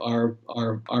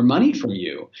 our money from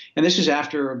you. And this was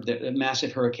after the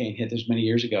massive hurricane hit this many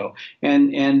years ago.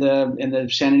 And the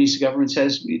Sandinista government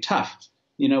says, tough.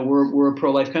 We're a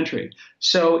pro-life country.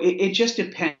 So it just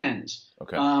depends.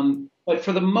 Okay. But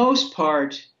for the most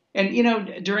part, and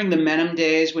during the Menem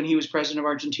days when he was president of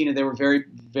Argentina, they were very,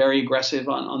 very aggressive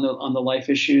on the life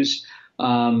issues.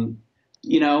 Some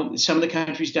of the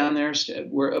countries down there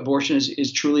where abortion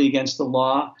is truly against the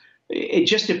law. It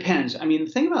just depends. I mean,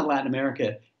 the thing about Latin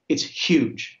America, it's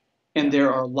huge, and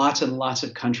there are lots and lots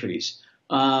of countries.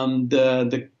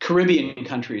 The Caribbean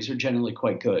countries are generally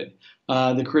quite good.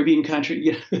 The Caribbean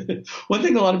country, one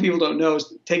thing a lot of people don't know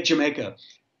is take Jamaica.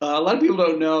 A lot of people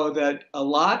don't know that a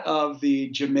lot of the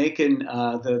Jamaican,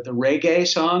 the reggae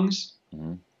songs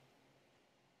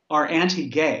are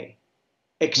anti-gay,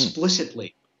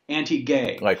 explicitly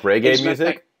anti-gay. Like reggae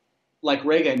music? Like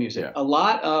reggae music. Yeah. A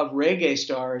lot of reggae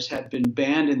stars have been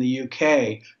banned in the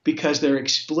UK because they're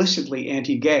explicitly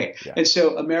anti-gay. Yeah. And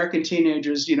so American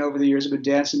teenagers, over the years have been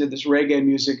dancing to this reggae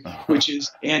music, which is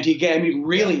anti-gay. I mean,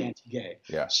 really anti-gay.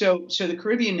 Yeah. So the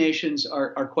Caribbean nations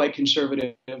are quite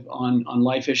conservative on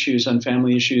life issues, on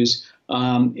family issues.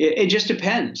 It just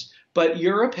depends. But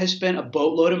Europe has spent a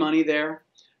boatload of money there.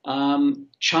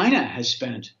 China has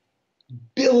spent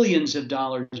billions of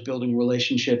dollars building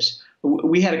relationships.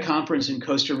 We had a conference in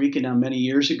Costa Rica now many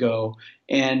years ago,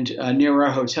 and near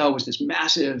our hotel was this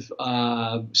massive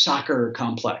soccer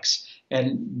complex.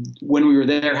 And when we were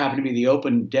there, happened to be the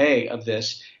open day of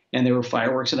this, and there were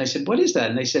fireworks. And I said, "What is that?"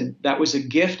 And they said, "That was a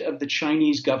gift of the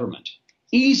Chinese government.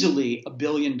 Easily $1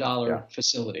 billion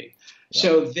facility." Yeah.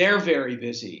 So they're very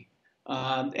busy.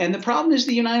 And the problem is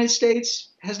the United States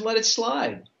has let it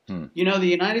slide. The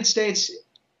United States,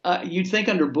 you'd think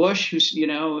under Bush, who's,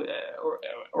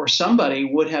 or somebody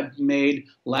would have made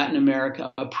Latin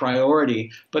America a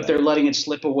priority, but they're letting it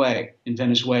slip away in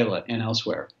Venezuela and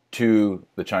elsewhere. To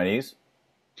the Chinese?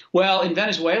 Well, in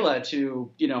Venezuela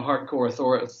to, hardcore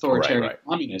authoritarian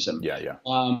communism. Yeah.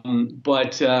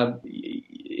 But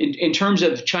in terms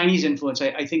of Chinese influence,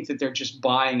 I think that they're just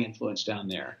buying influence down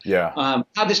there. Yeah.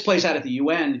 How this plays out at the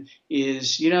UN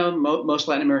is, most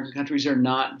Latin American countries are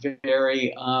not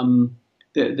very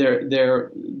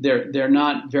they're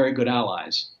not very good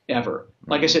allies ever.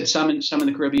 Like I said, some in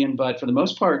the Caribbean, but for the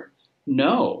most part,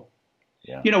 no.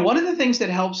 Yeah. One of the things that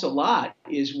helps a lot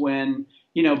is when,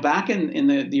 back in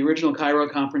the original Cairo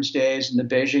conference days and the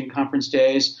Beijing conference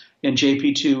days, and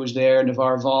JP2 was there,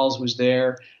 Navarre Valls was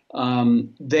there,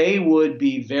 they would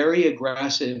be very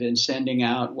aggressive in sending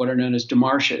out what are known as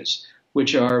demarches,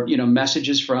 which are,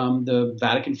 messages from the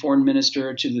Vatican foreign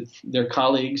minister to their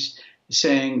colleagues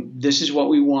saying, this is what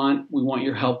we want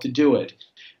your help to do it.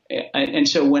 And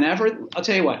so I'll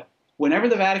tell you what, whenever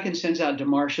the Vatican sends out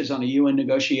demarches on a UN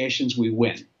negotiations, we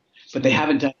win. But they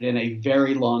haven't done it in a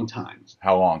very long time.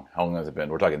 How long? How long has it been?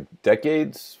 We're talking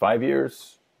decades, 5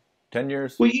 years, 10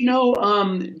 years? Well,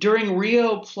 during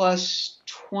Rio plus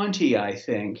 20, I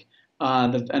think,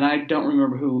 and I don't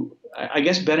remember who, I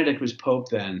guess Benedict was Pope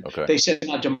then. Okay. They sent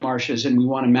out demarches and we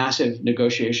won a massive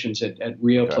negotiations at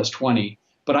Rio plus 20.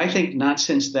 but I think not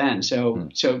since then. So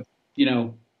since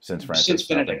Francis, since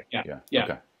Benedict, yeah.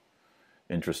 Okay,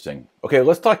 interesting. Okay,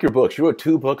 let's talk your books. You wrote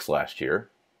 2 books last year.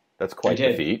 That's quite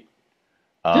the feat.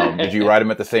 Did you write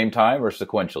them at the same time or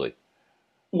sequentially?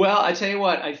 Well, I tell you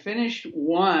what, I finished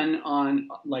one on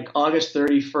like August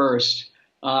 31st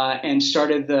and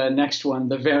started the next one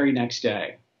the very next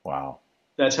day. Wow.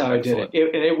 That's how Excellent. I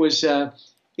did it.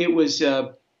 It was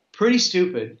pretty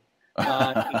stupid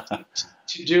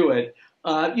to do it.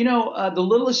 The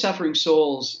Littlest Suffering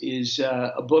Souls is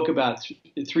a book about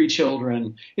 3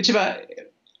 children. It's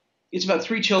about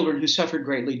 3 children who suffered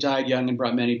greatly, died young, and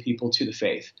brought many people to the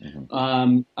faith.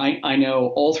 Mm-hmm. I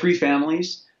know all 3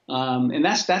 families. And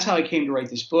that's how I came to write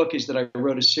this book, is that I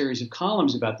wrote a series of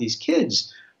columns about these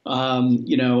kids.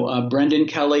 Brendan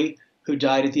Kelly, who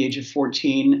died at the age of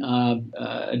 14,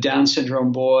 a Down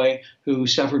syndrome boy who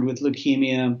suffered with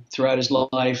leukemia throughout his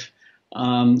life.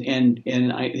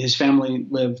 His family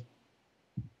lived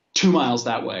 2 miles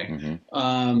that way.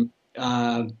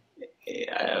 Mm-hmm.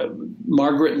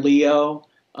 Margaret Leo,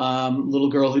 little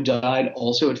girl who died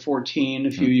also at 14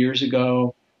 a few years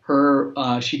ago.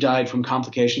 She died from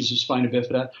complications of spina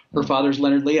bifida. Her father's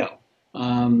Leonard Leo,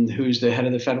 who's the head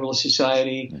of the Federalist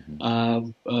Society,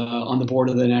 on the board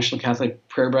of the National Catholic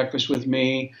Prayer Breakfast with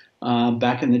me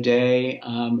back in the day.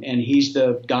 And he's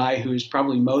the guy who's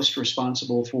probably most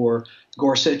responsible for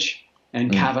Gorsuch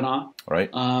and Kavanaugh. Right.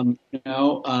 So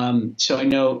I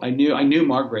knew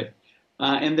Margaret.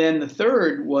 And then the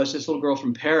third was this little girl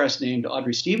from Paris named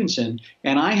Audrey Stevenson.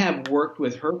 And I have worked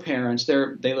with her parents.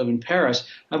 They live in Paris.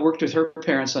 I've worked with her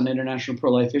parents on international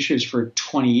pro-life issues for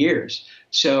 20 years.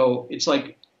 So it's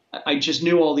like I just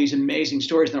knew all these amazing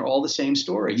stories, and they're all the same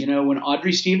story. When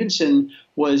Audrey Stevenson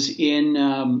was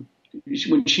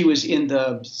when she was in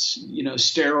the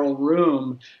sterile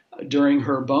room during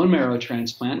her bone marrow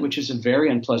transplant, which is a very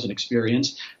unpleasant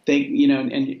experience,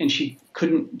 she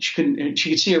could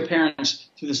see her parents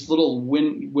through this little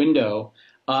window,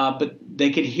 but they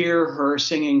could hear her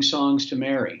singing songs to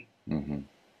Mary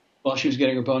while she was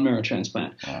getting her bone marrow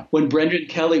transplant. Wow. When Brendan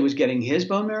Kelly was getting his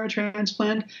bone marrow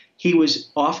transplant, he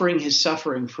was offering his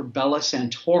suffering for Bella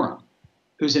Santorum,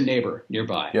 who's a neighbor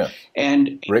nearby. Yeah.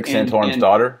 And Rick Santorum's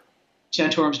daughter?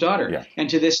 Santorum's daughter. Yeah. And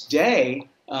to this day,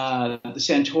 the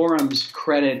Santorums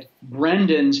credit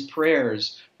Brendan's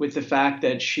prayers with the fact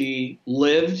that she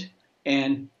lived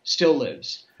and still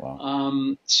lives.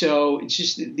 Wow. So it's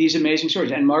just these amazing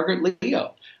stories. And Margaret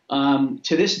Leo,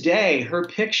 to this day, her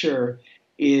picture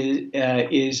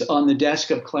is on the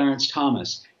desk of Clarence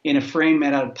Thomas in a frame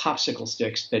made out of popsicle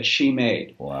sticks that she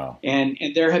made. Wow. And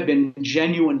there have been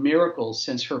genuine miracles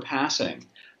since her passing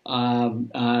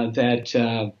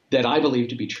that I believe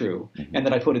to be true and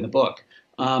that I put in the book.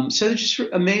 So they're just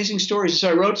amazing stories. So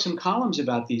I wrote some columns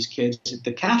about these kids,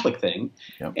 the Catholic thing,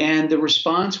 and the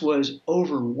response was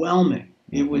overwhelming.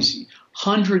 It was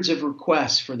hundreds of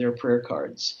requests for their prayer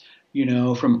cards,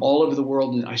 from all over the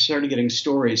world. And I started getting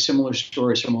similar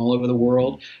stories from all over the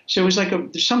world. So it was like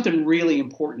there's something really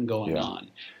important going on.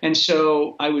 And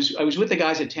so I was with the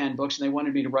guys at Tan Books, and they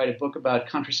wanted me to write a book about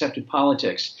contraceptive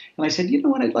politics. And I said, you know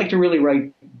what, I'd like to really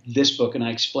write this book. And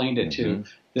I explained it to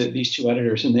these 2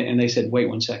 editors, and they said, wait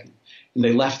 1 second. And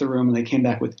they left the room, and they came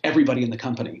back with everybody in the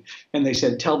company. And they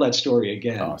said, tell that story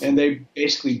again. Awesome. And they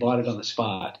basically bought it on the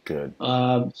spot. Good.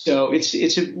 So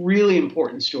it's a really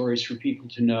important stories for people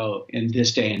to know in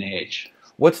this day and age.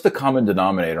 What's the common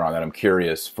denominator on that? I'm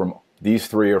curious, from these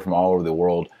 3 or from all over the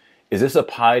world. Is this a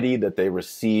piety that they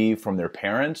receive from their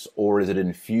parents, or is it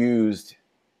infused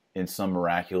in some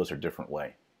miraculous or different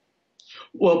way?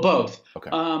 Well, both. Okay.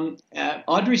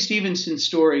 Audrey Stevenson's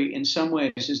story, in some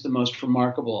ways, is the most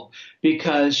remarkable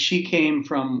because she came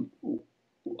from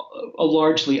a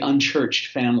largely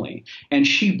unchurched family, and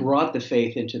she brought the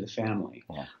faith into the family.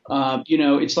 Wow.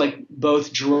 It's like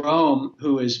both Jerome,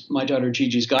 who is my daughter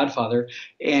Gigi's godfather,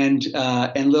 and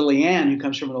Lily Ann, who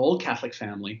comes from an old Catholic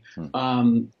family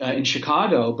in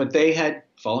Chicago, but they had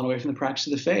fallen away from the practice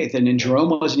of the faith, and Jerome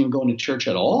wasn't even going to church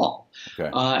at all. Okay.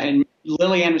 And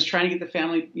Lily Ann was trying to get the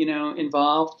family,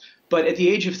 involved, but at the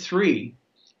age of 3,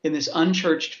 in this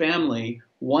unchurched family,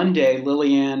 one day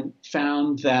Lily Ann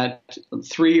found that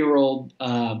 3-year-old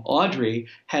Audrey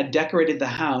had decorated the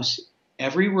house,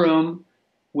 every room,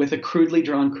 with a crudely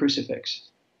drawn crucifix.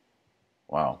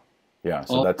 Wow. Yeah.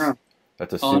 So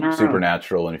that's a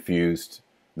supernatural infused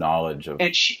knowledge of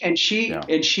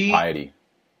piety.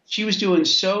 She was doing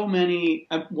so many.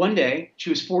 One day, she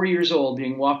was 4 years old,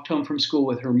 being walked home from school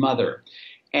with her mother,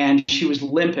 and she was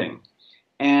limping.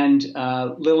 And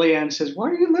Lillian says,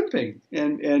 "Why are you limping?"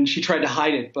 And she tried to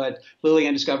hide it, but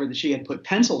Lillian discovered that she had put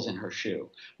pencils in her shoe.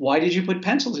 "Why did you put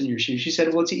pencils in your shoe?" She said,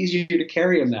 "Well, it's easier to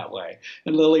carry them that way."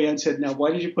 And Lillian said, "Now,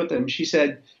 why did you put them?" She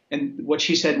said, and what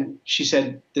she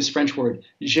said this French word,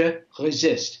 "Je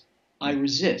résiste," I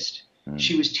resist.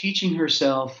 She was teaching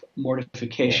herself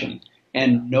mortification,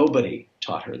 and nobody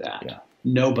taught her that. Yeah.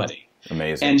 Nobody.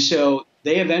 Amazing. And so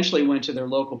they eventually went to their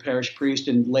local parish priest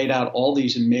and laid out all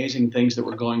these amazing things that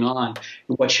were going on.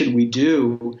 What should we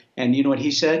do? And you know what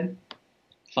he said?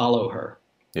 Follow her.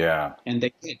 Yeah. And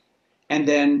they did. And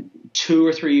then 2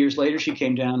 or 3 years later, she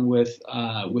came down with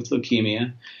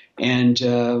leukemia. And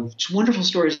it's wonderful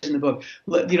stories in the book.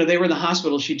 You know, they were in the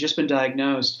hospital. She'd just been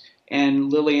diagnosed.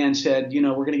 And Lillian said, you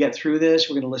know, we're going to get through this.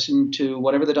 We're going to listen to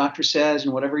whatever the doctor says,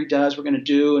 and whatever he does, we're going to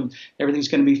do, and everything's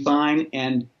going to be fine.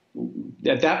 And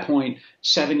at that point,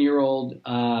 7-year-old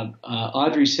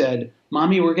Audrey said,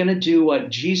 "Mommy, we're going to do what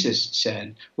Jesus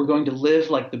said. We're going to live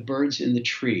like the birds in the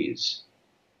trees,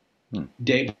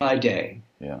 day by day."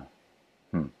 Yeah.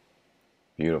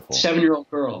 Beautiful. 7-year-old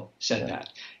girl said that.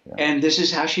 Yeah. And this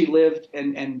is how she lived,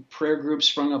 and prayer groups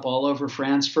sprung up all over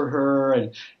France for her,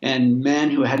 and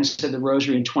men who hadn't said the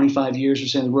rosary in 25 years were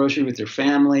saying the rosary with their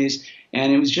families.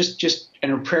 And it was just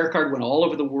and her prayer card went all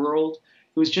over the world.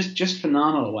 It was just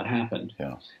phenomenal what happened.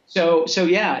 Yeah. So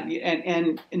yeah,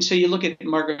 and so you look at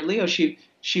Margaret Leo,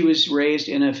 she was raised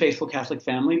in a faithful Catholic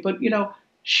family, but you know,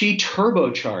 she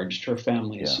turbocharged her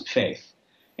family's faith.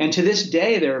 And to this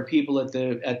day, there are people at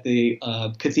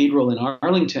the cathedral in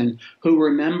Arlington who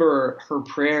remember her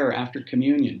prayer after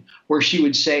communion, where she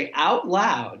would say out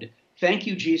loud, "Thank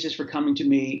you, Jesus, for coming to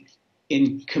me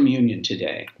in communion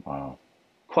today." Wow.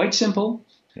 Quite simple,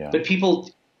 but people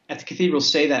at the cathedral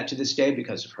say that to this day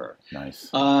because of her.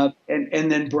 Nice. And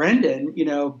then Brendan, you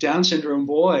know, Down syndrome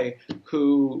boy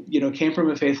who, you know, came from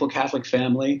a faithful Catholic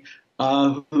family,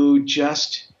 who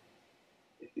just...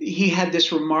 he had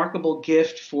this remarkable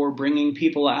gift for bringing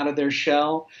people out of their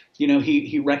shell. You know,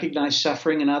 he recognized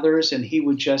suffering in others, and he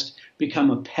would just become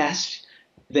a pest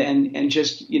and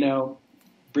just, you know,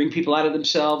 bring people out of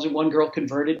themselves. And one girl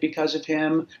converted because of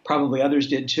him. Probably others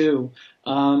did too.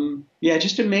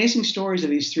 Just amazing stories of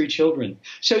these 3 children.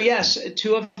 So yes,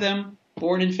 2 of them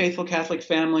born in faithful Catholic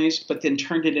families, but then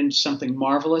turned it into something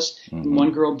marvelous. Mm-hmm. And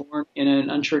one girl born in an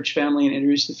unchurched family and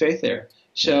introduced the faith there.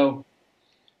 So...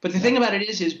 But the thing about it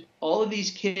is all of these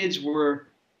kids were,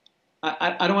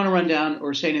 I don't want to run down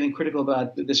or say anything critical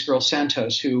about this girl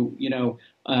Santos, who, you know,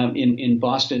 in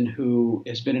Boston, who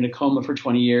has been in a coma for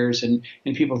 20 years, and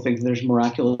people think that there's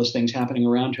miraculous things happening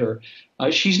around her.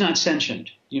 She's not sentient,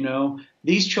 you know.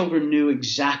 These children knew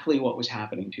exactly what was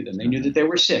happening to them. They knew that they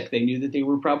were sick. They knew that they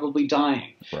were probably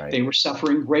dying. Right. They were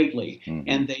suffering greatly,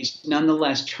 and they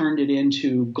nonetheless turned it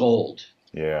into gold.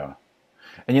 Yeah.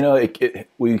 And, you know,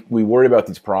 we worry about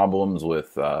these problems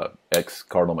with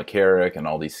ex-Cardinal McCarrick and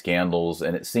all these scandals,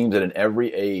 and it seems that in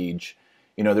every age,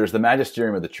 you know, there's the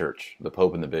magisterium of the church, the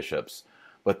Pope and the bishops,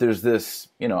 but there's this,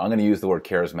 you know, I'm going to use the word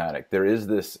charismatic. There is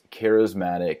this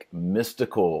charismatic,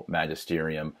 mystical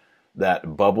magisterium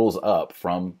that bubbles up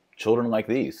from children like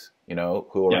these, you know,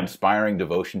 who are inspiring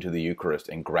devotion to the Eucharist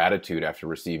and gratitude after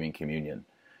receiving communion.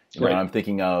 You know, I'm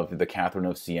thinking of the Catherine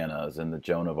of Siena's and the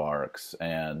Joan of Arc's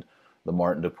and the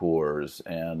Martin de Poors,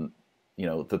 and, you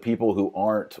know, the people who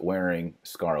aren't wearing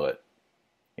scarlet,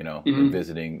 you know, and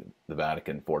visiting the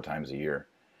Vatican 4 times a year.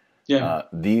 Yeah.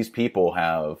 These people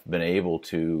have been able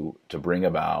to bring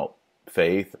about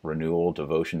faith, renewal,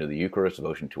 devotion to the Eucharist,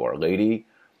 devotion to Our Lady.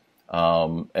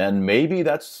 And maybe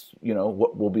that's, you know,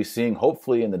 what we'll be seeing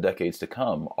hopefully in the decades to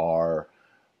come are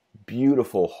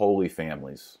beautiful, holy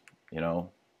families, you know,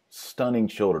 stunning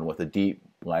children with a deep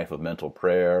life of mental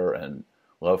prayer and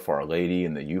love for Our Lady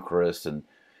and the Eucharist. And,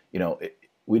 you know,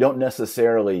 we don't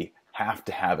necessarily have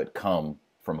to have it come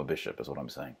from a bishop, is what I'm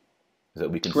saying. Is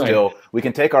that we can we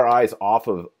can take our eyes off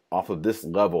of this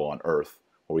level on earth,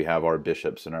 where we have our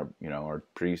bishops and our, you know, our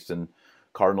priests and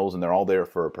cardinals, and they're all there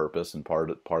for a purpose and part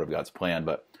of God's plan.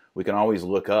 But we can always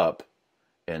look up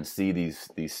and see these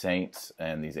saints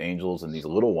and these angels and these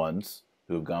little ones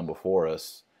who have gone before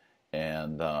us,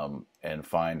 and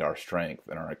find our strength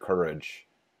and our courage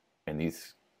in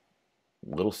these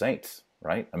little saints,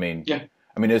 right? I mean,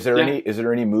 is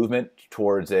there any movement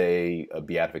towards a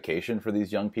beatification for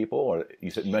these young people? Or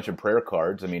you mentioned prayer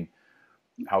cards. I mean,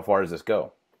 how far does this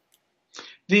go?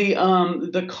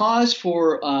 The cause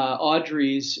for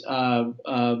Audrey's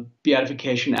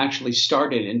beatification actually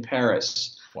started in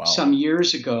Paris some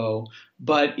years ago,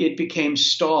 but it became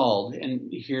stalled, and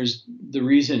here's the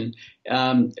reason.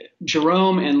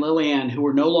 Jerome and Lillian, who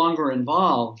were no longer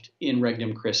involved in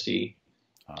Regnum Christi,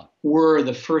 were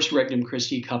the first Regnum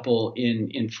Christi couple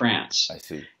in France. I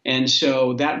see. And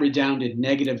so that redounded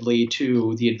negatively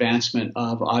to the advancement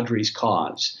of Audrey's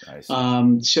cause. I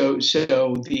see.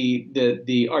 So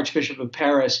the Archbishop of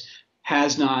Paris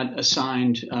has not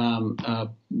assigned,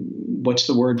 what's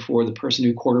the word for the person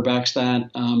who quarterbacks that?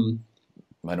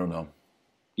 I don't know.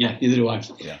 Yeah, neither do I.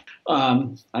 Yeah.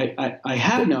 I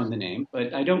have known the name,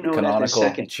 but I don't know it at the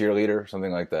second. Cheerleader,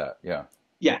 something like that. Yeah.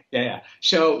 Yeah.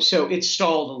 So it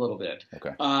stalled a little bit.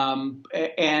 Okay.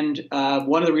 And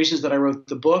one of the reasons that I wrote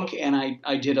the book, and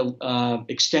I did a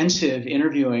extensive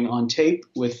interviewing on tape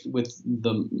with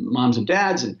the moms and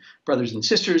dads and brothers and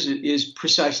sisters, is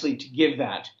precisely to give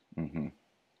that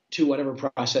to whatever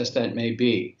process that may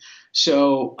be.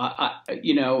 So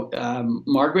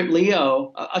Margaret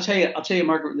Leo, I'll tell you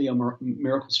Margaret Leo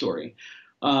miracle story.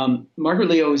 Margaret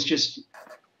Leo is just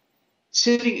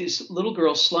sitting, this little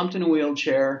girl slumped in a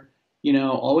wheelchair,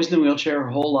 always in the wheelchair her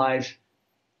whole life,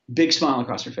 big smile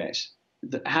across her face,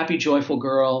 the happy, joyful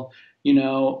girl,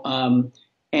 and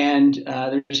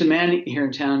there's a man here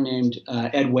in town named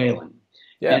Ed Whalen.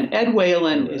 Yeah. And Ed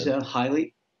Whalen is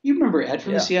you remember Ed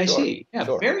from the CIC. Sure, yeah,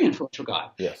 sure. Very influential guy.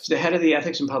 Yes. He's the head of the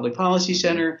Ethics and Public Policy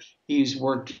Center. He's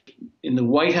worked in the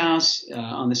White House,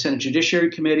 on the Senate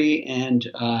Judiciary Committee, and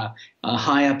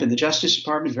high up in the Justice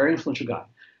Department. Very influential guy.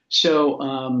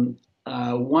 So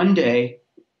one day,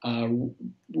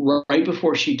 right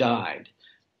before she died,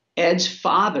 Ed's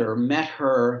father met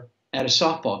her at a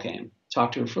softball game,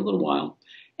 talked to her for a little while.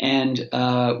 And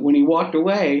when he walked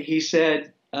away, he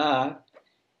said,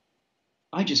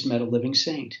 I just met a living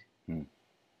saint.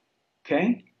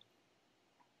 Okay?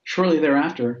 Shortly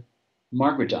thereafter,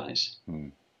 Margaret dies.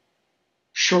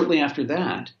 Shortly after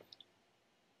that,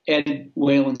 Ed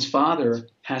Whalen's father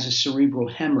has a cerebral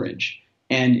hemorrhage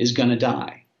and is going to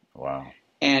die. Wow.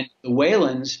 And the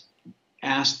Whalens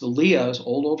asked the Leos,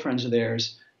 old friends of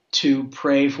theirs, to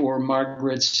pray for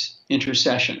Margaret's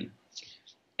intercession.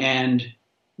 And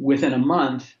within a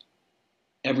month,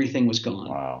 everything was gone.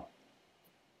 Wow.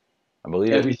 I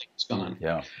believe everything was gone.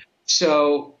 Yeah.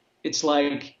 So it's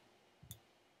like,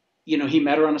 he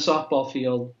met her on a softball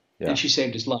field and she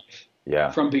saved his life.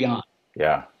 Yeah. From beyond.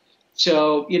 Yeah.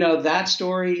 So, that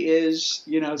story is,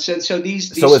 so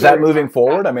these So is that moving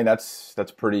forward? I mean, that's a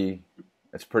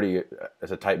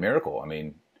type miracle. I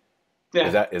mean,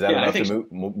 is that enough to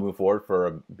move forward for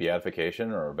a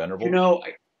beatification or a venerable?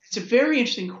 It's a very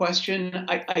interesting question.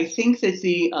 I think that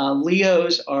the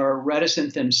Leos are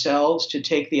reticent themselves to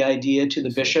take the idea to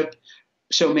the bishop.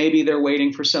 So maybe they're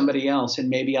waiting for somebody else, and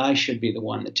maybe I should be the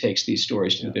one that takes these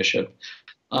stories to the bishop.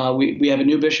 We have a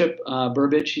new bishop,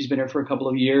 Burbidge. He's been here for a couple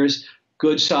of years.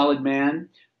 Good, solid man.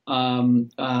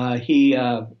 Good,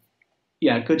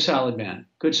 solid man.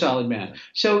 Good, solid man.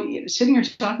 So sitting here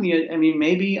talking to you, I mean,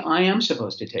 maybe I am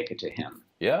supposed to take it to him.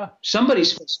 Yeah.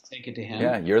 Somebody's supposed to take it to him.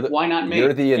 Yeah, why not me?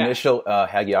 You're the initial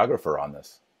hagiographer on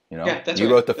this. Yeah, that's you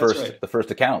right. wrote the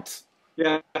first accounts.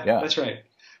 Yeah, that's right.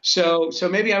 So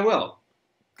maybe I will.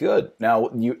 Good. Now,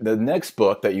 the next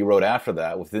book that you wrote after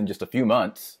that, within just a few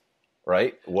months,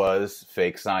 right, was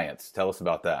Fake Science. Tell us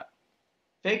about that.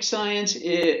 Fake Science,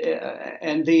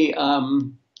 and the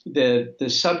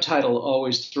subtitle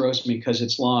always throws me because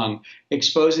it's long.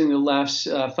 Exposing the left's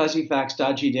fuzzy facts,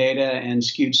 dodgy data, and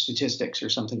skewed statistics, or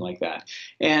something like that.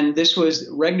 And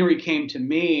Regnery came to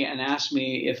me and asked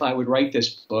me if I would write this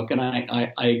book, and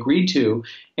I agreed to,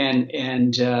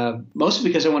 and mostly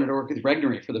because I wanted to work with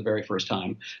Regnery for the very first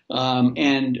time.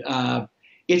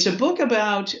 It's a book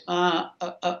about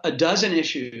a dozen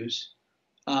issues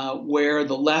where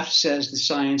the left says the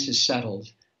science is settled.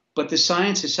 But the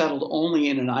science is settled only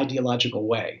in an ideological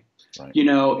way, right.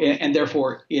 And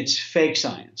therefore it's fake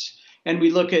science. And we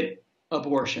look at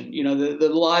abortion. The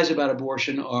lies about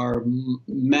abortion are,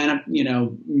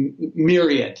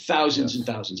 myriad, thousands and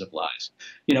thousands of lies.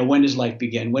 When does life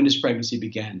begin? When does pregnancy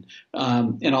begin?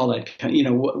 And all that.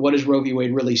 What does Roe v.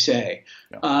 Wade really say?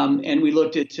 Yeah. And we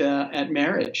looked at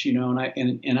marriage.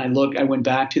 I went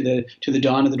back to the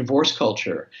dawn of the divorce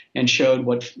culture and showed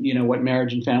what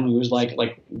marriage and family was like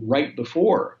right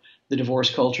before the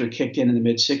divorce culture kicked in the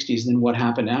mid 60s, then what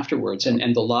happened afterwards,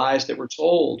 and the lies that were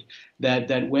told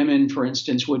that women, for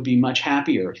instance, would be much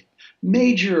happier.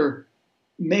 Major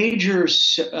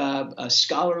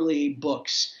scholarly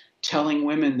books telling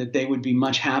women that they would be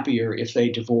much happier if they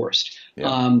divorced.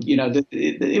 Yeah.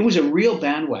 It was a real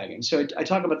bandwagon. So I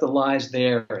talk about the lies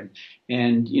there,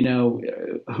 and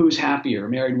who's happier,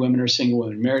 married women or single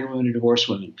women, married women or divorced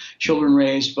women, children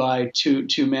raised by two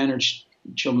men or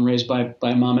children raised by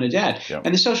a mom and a dad. Yeah.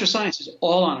 And the social science is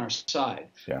all on our side.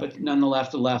 Yeah. But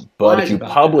nonetheless, the left. But if you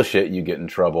publish it, you get in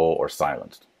trouble or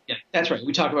silenced. Yeah, That's right.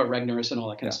 We talk about Regnerus and all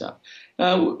that kind of stuff.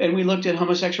 And we looked at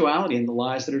homosexuality and the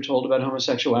lies that are told about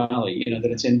homosexuality,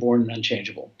 that it's inborn and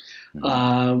unchangeable,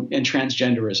 and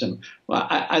transgenderism.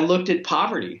 I looked at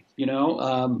poverty. There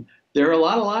are a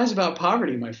lot of lies about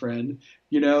poverty, my friend.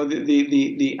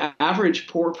 The average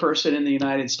poor person in the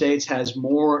United States has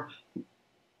more.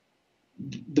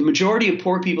 The majority of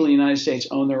poor people in the United States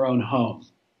own their own home.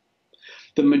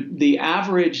 The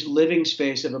average living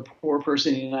space of a poor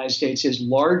person in the United States is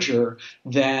larger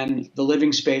than the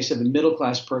living space of a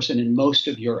middle-class person in most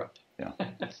of Europe. Yeah.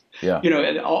 Yeah.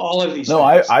 And all of these No,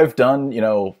 things. I've done,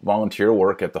 volunteer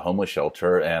work at the homeless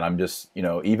shelter, and I'm just,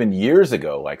 even years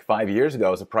ago, like 5 years ago,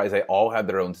 I was surprised they all had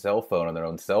their own cell phone and their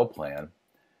own cell plan.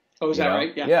 Oh, is that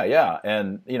right? Yeah. Yeah.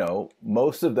 And,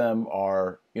 most of them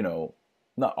are,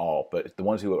 not all, but the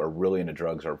ones who are really into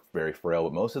drugs are very frail,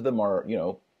 but most of them are,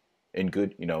 in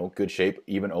good shape,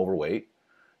 even overweight.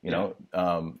 We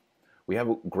have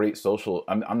a great social.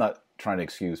 I'm not trying to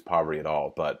excuse poverty at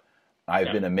all, but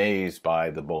I've been amazed by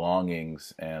the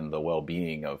belongings and the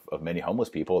well-being of many homeless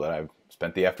people that I've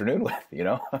spent the afternoon with.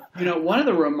 One of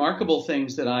the remarkable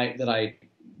things that I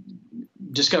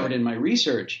discovered in my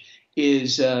research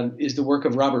is the work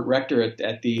of Robert Rector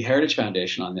at the Heritage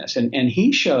Foundation on this, and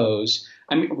he shows.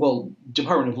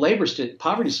 Department of Labor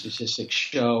poverty statistics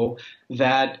show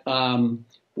that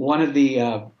one of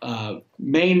the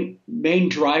main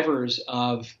drivers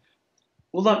of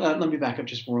let me back up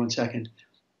just for 1 second.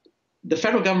 The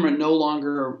federal government no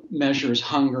longer measures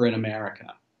hunger in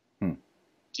America.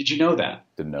 Did you know that?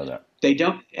 Didn't know that. They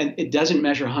don't, and it doesn't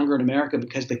measure hunger in America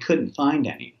because they couldn't find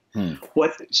any.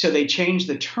 So they changed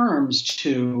the terms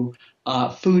to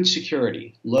food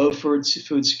security, low food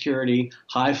security,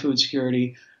 high food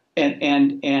security,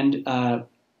 and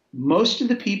most of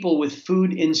the people with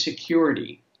food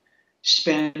insecurity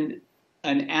spend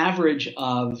an average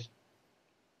of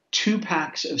 2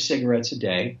 packs of cigarettes a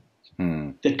day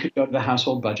that could go to the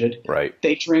household budget. Right.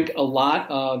 They drink a lot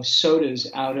of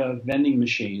sodas out of vending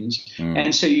machines.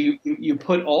 And so you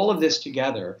put all of this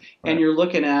together and you're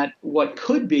looking at what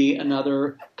could be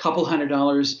another couple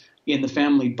 $100 in the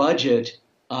family budget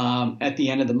at the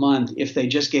end of the month if they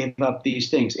just gave up these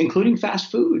things, including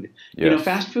fast food. Yes.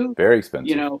 Fast food. Very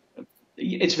expensive.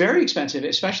 It's very expensive,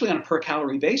 especially on a per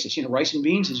calorie basis. Rice and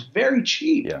beans is very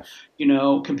cheap,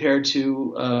 compared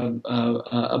to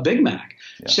a Big Mac.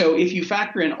 Yeah. So if you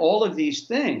factor in all of these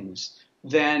things,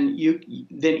 then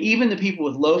even the people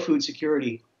with low food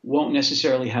security won't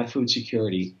necessarily have food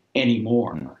security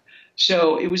anymore.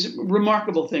 So it was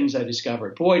remarkable things I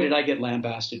discovered. Boy, did I get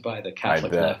lambasted by the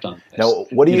Catholic left on this. Now,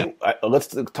 what do you? Let's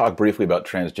talk briefly about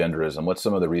transgenderism. What's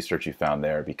some of the research you found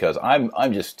there? Because I'm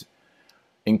just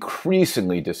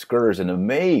increasingly discouraged and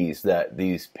amazed that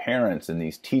these parents and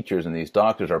these teachers and these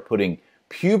doctors are putting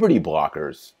puberty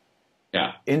blockers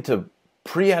into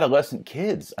pre-adolescent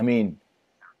kids. I mean,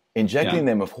 injecting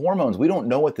them with hormones. We don't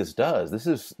know what this does. This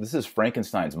is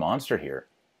Frankenstein's monster here.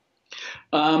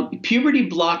 Puberty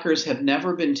blockers have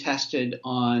never been tested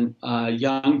on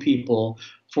young people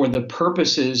for the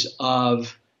purposes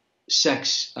of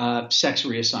sex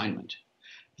reassignment.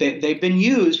 They've been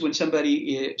used when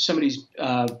somebody's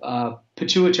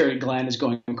pituitary gland is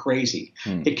going crazy.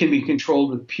 It can be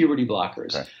controlled with puberty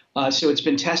blockers. Okay. So it's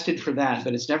been tested for that,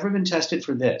 but it's never been tested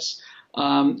for this.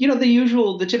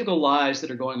 The typical lies that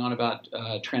are going on about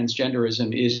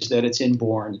transgenderism is that it's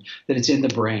inborn, that it's in the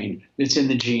brain, that it's in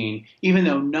the gene, even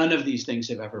though none of these things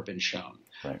have ever been shown.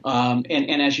 Right.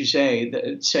 And as you say,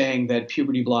 saying that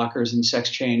puberty blockers and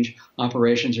sex change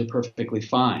operations are perfectly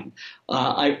fine.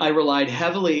 I relied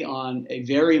heavily on a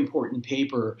very important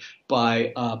paper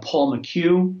by Paul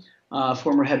McHugh,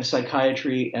 former head of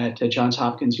psychiatry at Johns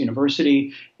Hopkins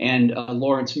University, and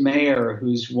Lawrence Mayer,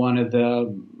 who's one of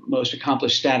the most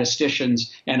accomplished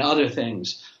statisticians and other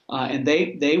things. And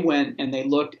they went and they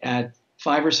looked at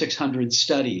 500 or 600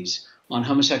 studies on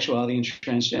homosexuality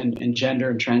and gender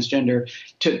and transgender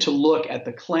to look at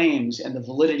the claims and the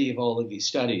validity of all of these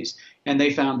studies. And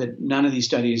they found that none of these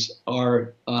studies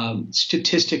are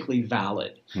statistically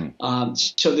valid.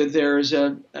 So that there's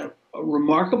a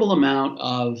remarkable amount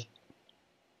of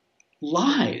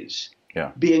lies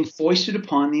being foisted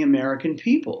upon the American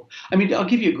people. I mean, I'll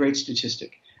give you a great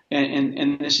statistic,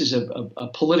 and this is a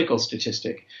political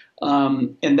statistic,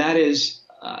 and that is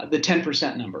the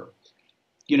 10% number.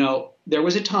 There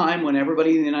was a time when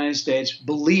everybody in the United States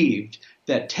believed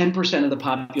that 10% of the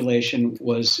population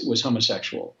was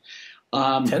homosexual.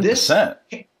 10%?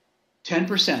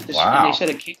 10%. Wow.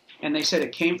 And they said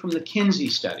it came from the Kinsey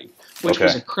study, which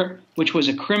was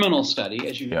a criminal study,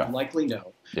 as you likely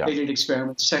know. Yeah. They did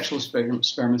sexual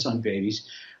experiments on babies,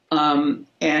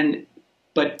 and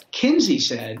But Kinsey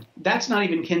said, that's not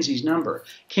even Kinsey's number.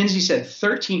 Kinsey said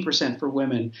 13% for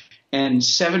women and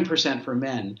 7% for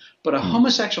men. But a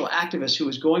homosexual activist who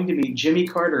was going to meet Jimmy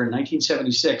Carter in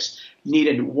 1976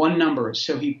 needed one number,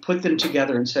 so he put them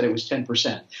together and said it was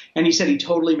 10%. And he said he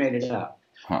totally made it up.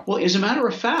 Well, as a matter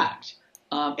of fact,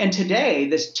 and today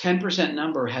this 10%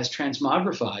 number has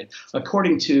transmogrified.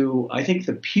 According to, I think,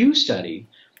 the Pew study,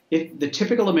 the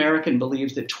typical American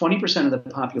believes that 20% of the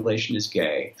population is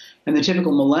gay, and the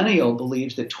typical millennial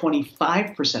believes that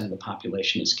 25% of the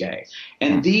population is gay.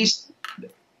 And these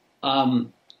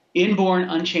inborn,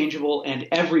 unchangeable, and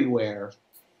everywhere,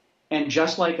 and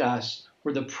just like us,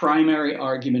 were the primary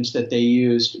arguments that they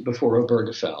used before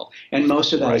Obergefell. And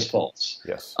most of that is false.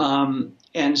 Yes.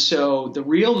 And so the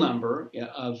real number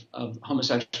of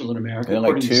homosexuals in America, and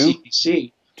according like to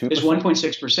CDC, 2%? is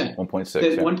 1.6%.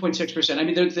 1.6. 1.6%. I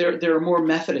mean, there are more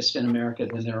Methodists in America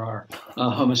than there are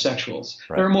homosexuals.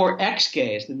 Right. There are more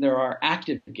ex-gays than there are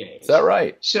active gays. Is that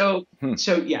right? So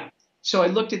yeah. So I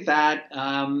looked at that.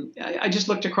 I just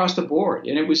looked across the board,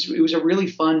 and it was a really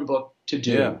fun book to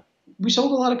do. Yeah. We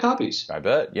sold a lot of copies. I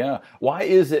bet, yeah. Why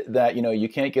is it that, you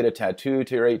can't get a tattoo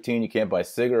till you're 18, you can't buy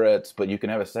cigarettes, but you can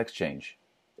have a sex change?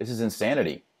 This is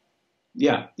insanity.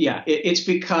 Yeah. It's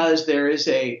because there is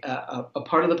a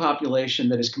part of the population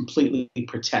that is completely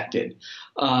protected.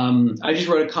 I just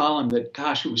wrote a column that,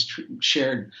 gosh, it was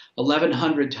shared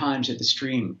 1,100 times at the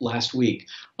stream last week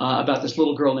about this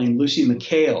little girl named Lucy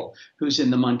McHale, who's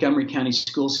in the Montgomery County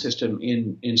school system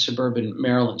in suburban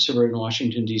Maryland, suburban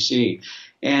Washington, D.C.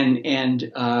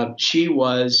 And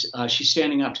she's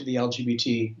standing up to the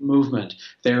LGBT movement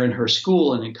there in her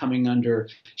school, and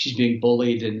she's being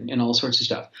bullied and all sorts of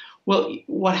stuff. Well,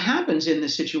 what happens in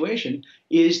this situation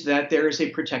is that there is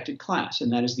a protected class,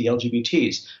 and that is the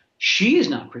LGBTs. She is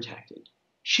not protected.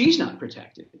 She's not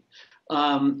protected.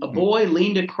 A boy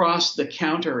leaned across the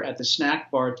counter at the snack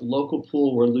bar at the local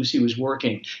pool where Lucy was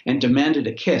working and demanded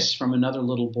a kiss from another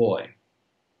little boy.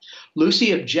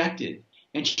 Lucy objected,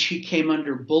 and she came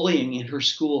under bullying in her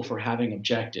school for having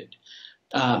objected.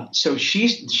 So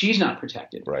she's not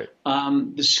protected. Right.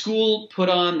 The school put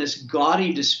on this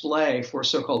gaudy display for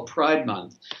so-called Pride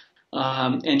Month,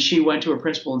 and she went to her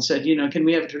principal and said, can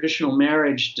we have a traditional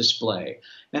marriage display?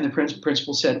 And the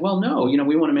principal said, well, no,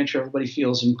 we want to make sure everybody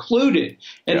feels included.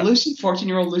 And Lucy,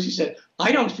 14-year-old Lucy, said,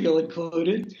 I don't feel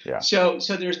included. Yeah. So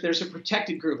there's a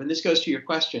protected group, and this goes to your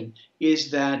question,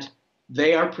 is that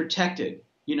they are protected.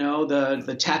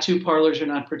 The tattoo parlors are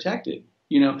not protected.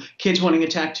 Kids wanting a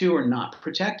tattoo are not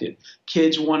protected.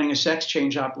 Kids wanting a sex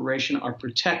change operation are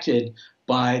protected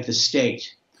by the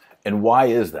state. And why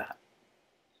is that?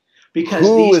 Because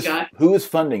who is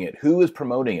funding it? Who is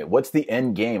promoting it? What's the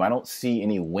end game? I don't see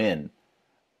any win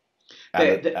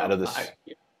out of this.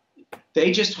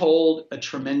 They just hold a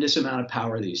tremendous amount of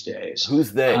power these days.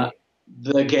 Who's they?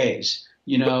 The gays.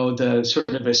 The sort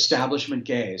of establishment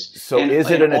gays. So is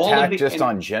it an attack just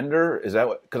on gender? Is that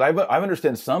what? Because I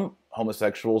understand some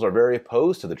homosexuals are very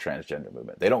opposed to the transgender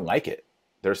movement. They don't like it.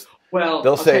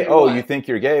 They'll say, you think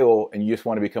you're gay, and you just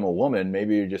want to become a woman.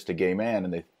 Maybe you're just a gay man,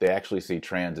 and they actually see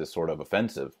trans as sort of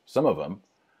offensive. Some of them.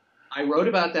 I wrote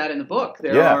about that in the book.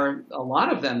 There are a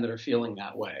lot of them that are feeling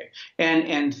that way,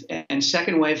 and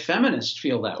second wave feminists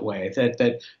feel that way.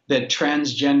 That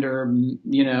transgender,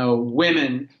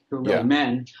 women who are really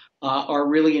men are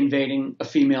really invading a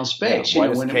female space. Why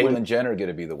does Caitlyn Jenner get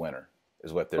to be the winner?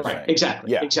 Is what they're saying.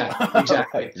 Exactly. Yeah. Exactly.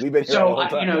 Right. We've been here all the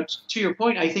time. To your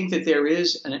point, I think that there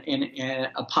is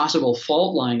a possible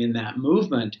fault line in that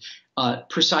movement,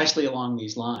 precisely along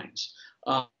these lines.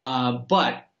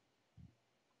 But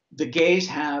the gays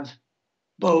have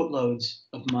boatloads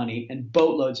of money and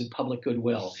boatloads of public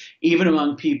goodwill, even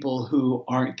among people who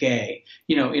aren't gay.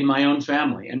 In my own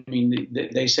family, I mean,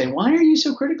 they say, why are you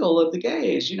so critical of the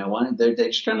gays? Why they're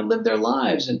just trying to live their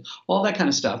lives and all that kind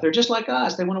of stuff. They're just like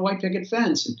us. They want a white picket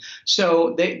fence. And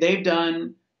so they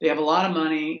have a lot of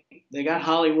money. They got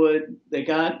Hollywood. They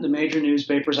got the major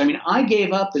newspapers. I mean, I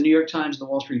gave up the New York Times and the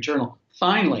Wall Street Journal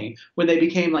finally when they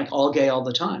became like all gay all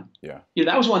the time. Yeah.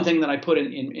 That was one thing that I put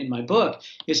in my book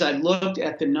is I looked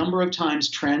at the number of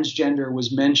times transgender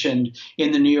was mentioned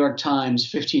in the New York Times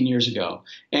 15 years ago.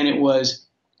 And it was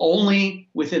only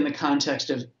within the context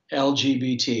of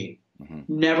LGBT. Mm-hmm.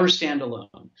 Never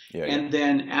standalone. And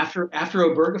then after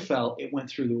Obergefell, it went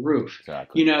through the roof.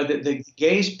 Exactly. The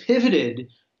gays pivoted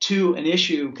to an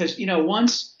issue because,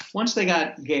 once they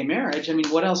got gay marriage, I mean,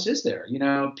 what else is there?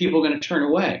 People are going to turn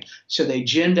away. So they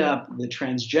ginned up the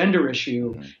transgender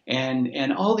issue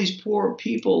and all these poor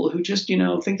people who just,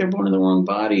 think they're born in the wrong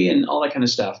body and all that kind of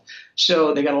stuff.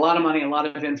 So they got a lot of money, a lot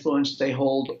of influence. They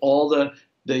hold all the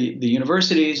the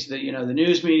universities, the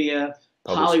news media,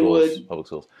 Public schools, Hollywood, public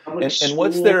schools. public And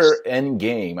what's schools. their end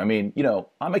game? I mean,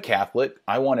 I'm a Catholic.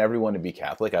 I want everyone to be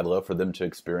Catholic. I'd love for them to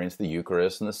experience the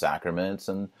Eucharist and the sacraments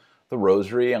and the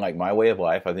Rosary and like my way of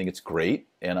life. I think it's great,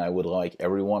 and I would like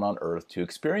everyone on earth to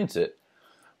experience it.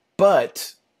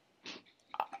 But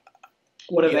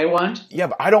what do they want? Yeah,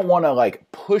 but I don't want to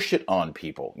like push it on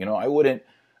people.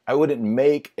 I wouldn't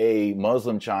make a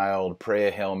Muslim child pray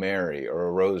a Hail Mary or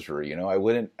a Rosary. I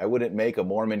wouldn't make a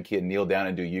Mormon kid kneel down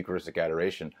and do Eucharistic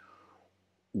adoration.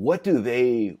 What do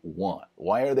they want?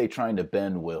 Why are they trying to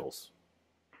bend wills?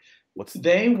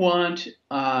 They want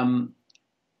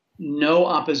no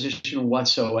opposition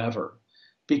whatsoever,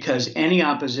 because any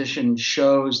opposition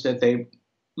shows that they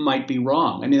might be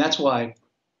wrong. I mean, that's why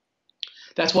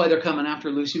they're coming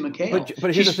after Lucy McHale.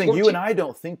 But here's the thing: you and I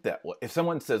don't think that way. If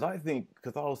someone says, "I think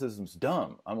Catholicism's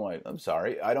dumb," I'm like, "I'm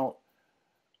sorry, I don't."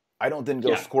 Then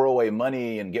go squirrel away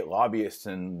money and get lobbyists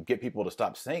and get people to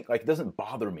stop saying, like, it doesn't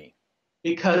bother me.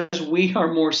 Because we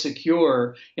are more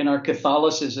secure in our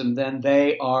Catholicism than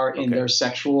they are in their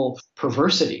sexual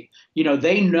perversity.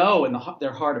 They know in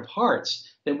their heart of hearts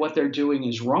that what they're doing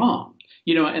is wrong.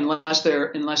 Unless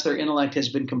their intellect has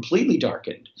been completely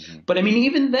darkened. Mm-hmm. But I mean,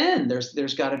 even then,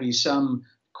 there's got to be some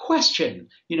question.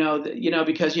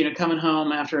 Because coming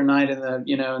home after a night in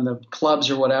the clubs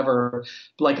or whatever,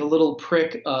 like a little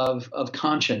prick of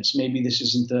conscience. Maybe this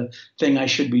isn't the thing I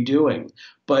should be doing.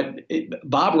 But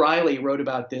Bob Riley wrote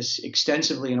about this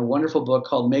extensively in a wonderful book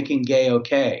called Making Gay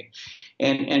Okay.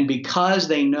 And because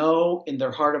they know in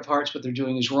their heart of hearts what they're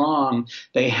doing is wrong,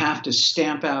 they have to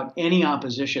stamp out any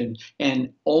opposition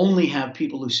and only have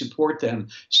people who support them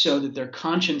so that their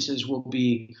consciences will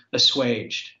be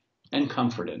assuaged and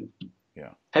comforted.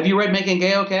 Yeah. Have you read Making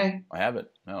Gay Okay? I haven't.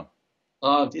 No.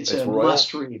 It's a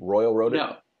must read. Royal wrote it?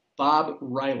 No. Bob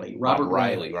Riley. Robert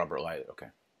Riley. Okay.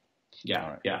 Yeah.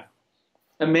 Right. Yeah.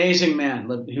 Amazing man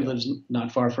who lives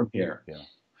not far from here.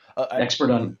 Yeah.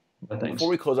 Expert on things. Before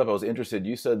we close up, I was interested.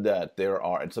 You said that there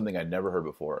are, and something I'd never heard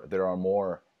before, there are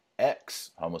more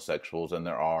ex-homosexuals than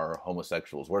there are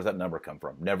homosexuals. Where does that number come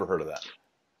from? Never heard of that.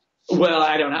 Well,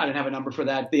 I don't have a number for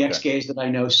that. The ex-gays that I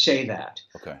know say that.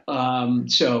 Okay.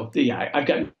 I've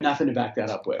got nothing to back that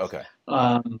up with. Okay.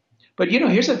 But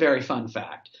here's a very fun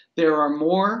fact. There are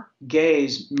more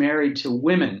gays married to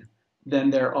women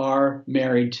than there are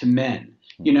married to men.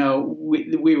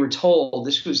 We were told,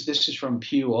 this is from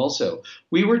Pew also,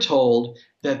 we were told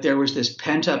that there was this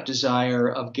pent up desire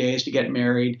of gays to get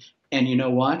married. And you know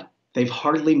what? They've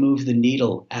hardly moved the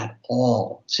needle at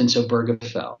all since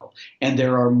Obergefell. And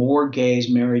there are more gays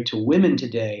married to women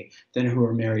today than who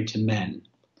are married to men.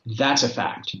 That's a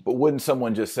fact. But wouldn't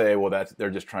someone just say, well, they're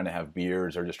just trying to have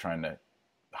beards, or just trying to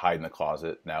hide in the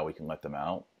closet, now we can let them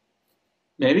out?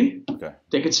 Maybe. Okay.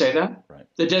 They could say that. Right.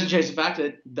 That doesn't change the fact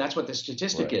that that's what the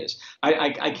statistic is.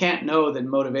 I can't know the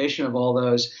motivation of all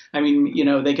those. I mean,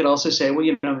 they could also say, well,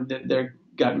 they're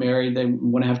got married, they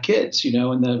want to have kids, in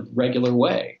the regular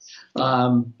way.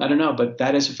 I don't know, but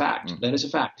that is a fact. Mm-hmm. That is a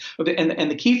fact. And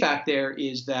the key fact there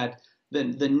is that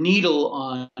the needle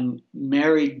on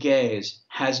married gays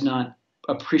has not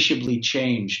appreciably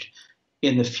changed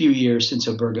in the few years since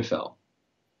Obergefell.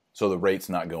 So the rate's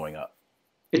not going up.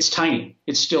 It's tiny.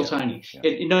 It's still tiny. Yeah.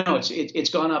 It's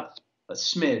gone up a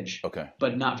smidge. Okay.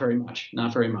 But not very much.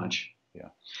 Not very much. Yeah.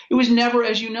 It was never,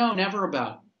 as you know, never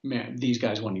about these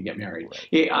guys wanting to get married.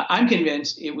 Right. I'm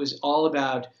convinced it was all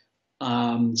about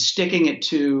sticking it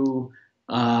to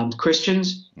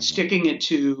Christians, mm-hmm. sticking it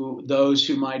to those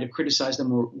who might have criticized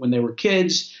them when they were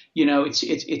kids.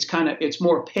 It's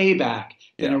more payback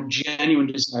than a genuine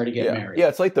desire to get married. Yeah,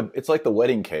 it's like the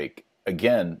wedding cake.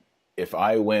 Again, if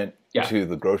I went to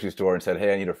the grocery store and said,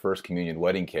 "Hey, I need a first communion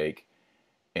wedding cake,"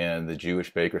 and the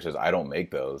Jewish baker says, "I don't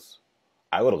make those,"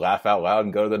 I would laugh out loud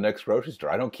and go to the next grocery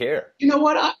store. I don't care. You know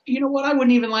what? I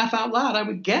wouldn't even laugh out loud. I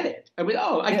would get it.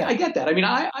 I get that. I mean,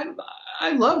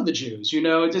 I love the Jews.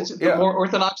 The more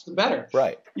Orthodox, the better.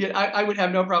 Right. Yeah, I would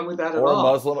have no problem with that at all. Or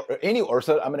a Muslim, or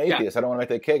so I'm an atheist. I don't want to make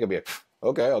that cake. I'd be like,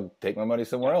 okay, I'll take my money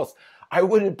somewhere else. I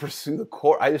wouldn't pursue the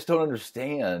court. I just don't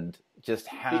understand just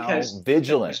how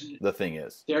vigilant the thing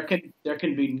is. There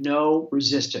can be no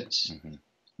resistance, mm-hmm.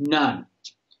 none,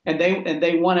 and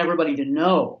they want everybody to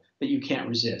know that you can't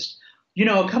resist.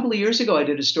 A couple of years ago, I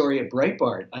did a story at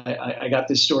Breitbart. I got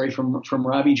this story from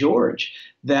Robbie George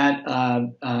that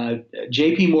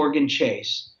J.P. Morgan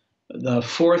Chase, the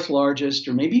fourth largest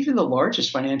or maybe even the largest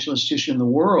financial institution in the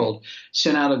world,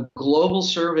 sent out a global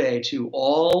survey to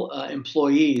all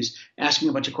employees asking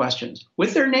a bunch of questions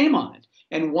with their name on it.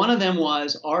 And one of them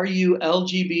was, are you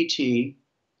LGBT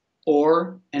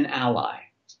or an ally?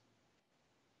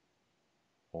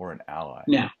 Or an ally.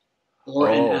 Now, or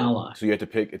an ally. So you have to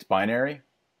pick, it's binary?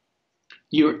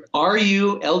 Are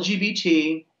you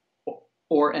LGBT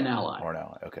or an ally? Or an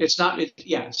ally, okay. It's not,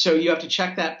 so you have to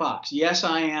check that box. Yes,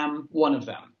 I am one of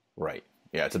them. Right.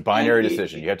 Yeah, it's a binary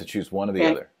decision. You have to choose one or the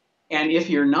other. And if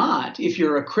you're not, if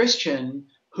you're a Christian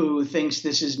who thinks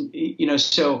this is,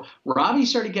 so Robbie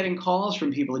started getting calls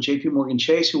from people at JP Morgan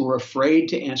Chase who were afraid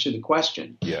to answer the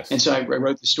question. Yes. And so I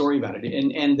wrote the story about it.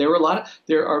 And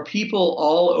there are people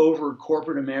all over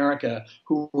corporate America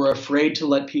who were afraid to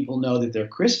let people know that they're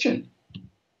Christian.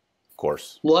 Of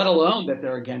course. Let alone that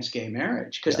they're against gay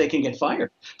marriage, because they can get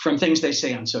fired from things they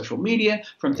say on social media,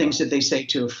 from things that they say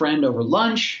to a friend over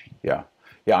lunch. Yeah.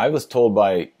 Yeah, I was told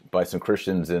by some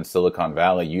Christians in Silicon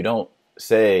Valley, you don't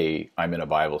say I'm in a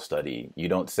Bible study. You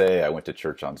don't say I went to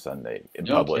church on Sunday in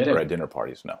public or at dinner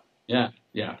parties. No.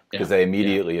 Yeah. Because they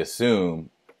immediately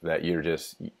assume that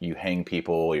you hang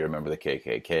people, you're a member of the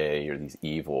KKK, you're these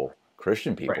evil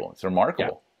Christian people. Right. It's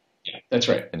remarkable. Yeah, that's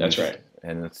right. That's right.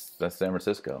 And that's San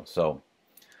Francisco. So,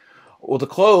 well, to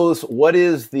close,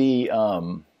 what's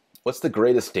the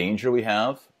greatest danger we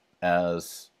have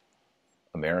as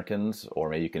Americans, or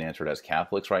maybe you can answer it as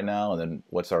Catholics right now, and then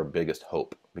what's our biggest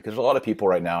hope? Because there's a lot of people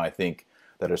right now, I think,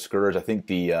 that are scourged. I think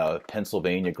the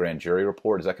Pennsylvania grand jury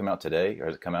report, does that come out today, or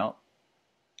has it come out?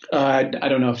 I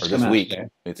don't know if it's this week. Today.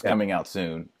 It's coming out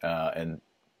soon, and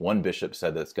one bishop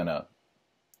said that it's going to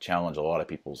challenge a lot of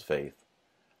people's faith.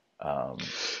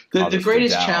 The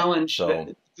greatest challenge.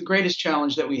 The greatest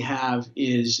challenge that we have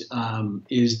is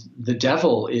the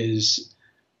devil is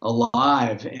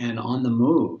alive and on the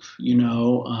move.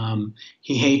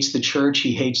 He hates the church,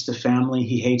 he hates the family,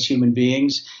 he hates human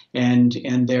beings, and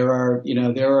there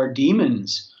are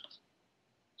demons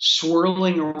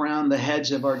swirling around the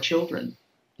heads of our children.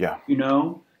 Yeah.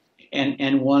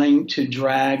 And wanting to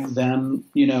drag them,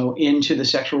 into the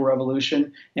sexual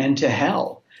revolution and to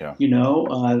hell. Yeah.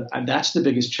 That's the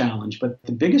biggest challenge. But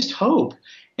the biggest hope,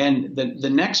 and the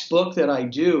next book that I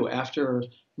do after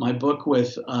my book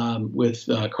with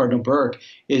Cardinal Burke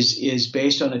is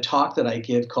based on a talk that I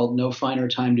give called "No Finer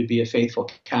Time to Be a Faithful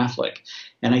Catholic,"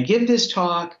 and I give this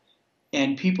talk,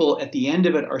 and people at the end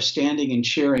of it are standing and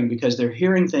cheering because they're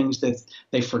hearing things that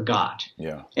they forgot.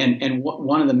 Yeah. And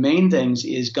one of the main things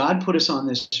is God put us on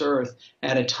this earth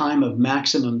at a time of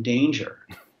maximum danger.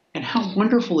 And how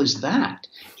wonderful is that?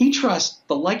 He trusts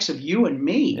the likes of you and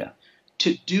me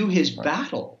to do his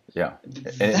battle. Yeah.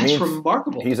 That's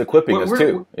remarkable. He's equipping us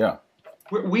too. Yeah.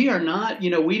 We are not,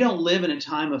 we don't live in a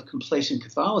time of complacent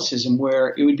Catholicism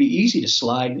where it would be easy to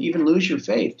slide and even lose your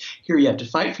faith. Here you have to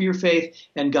fight for your faith,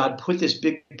 and God put this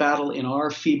big battle in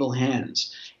our feeble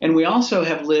hands. And we also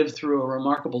have lived through a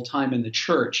remarkable time in the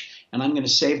church, and I'm going to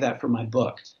save that for my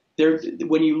book.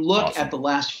 When you look at the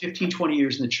last 15, 20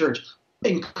 years in the church,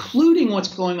 including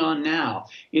what's going on now,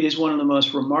 it is one of the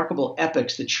most remarkable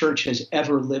epochs the church has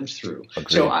ever lived through. Agreed.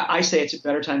 So I say it's a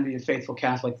better time to be a faithful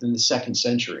Catholic than the 2nd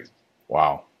century.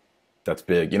 Wow. That's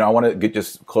big. I want to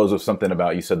just close with something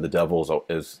about, you said the devil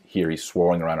is here. He's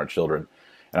swirling around our children.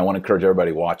 And I want to encourage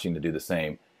everybody watching to do the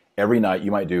same. Every night,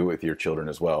 you might do it with your children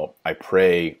as well. I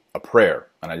pray a prayer,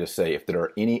 and I just say, if there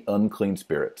are any unclean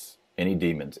spirits, any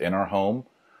demons in our home,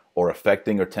 or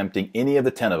affecting or tempting any of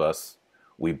the 10 of us,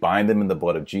 we bind them in the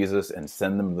blood of Jesus and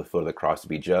send them to the foot of the cross to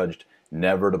be judged,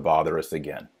 never to bother us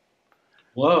again.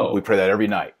 Whoa. We pray that every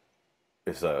night.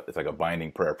 It's like a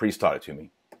binding prayer. A priest taught it to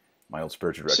me, my old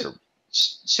spiritual director.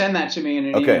 Send that to me in an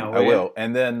email. Okay, I will.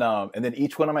 And then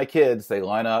each one of my kids, they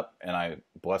line up and I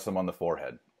bless them on the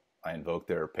forehead. I invoke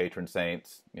their patron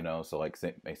saints, so like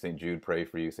St. Jude, pray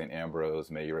for you. St. Ambrose,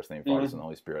 may you rest in the name of the Father and the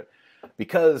Holy Spirit.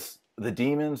 Because the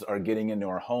demons are getting into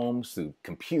our homes through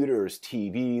computers,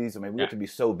 TVs. We have to be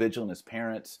so vigilant as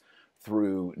parents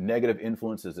through negative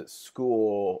influences at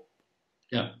school,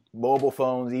 mobile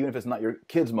phones, even if it's not your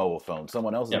kid's mobile phone,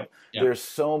 someone else's. There's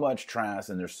so much trash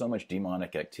and there's so much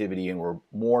demonic activity, and we're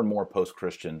more and more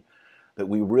post-Christian, that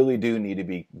we really do need to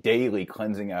be daily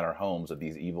cleansing out our homes of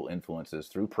these evil influences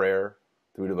through prayer,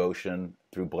 through devotion,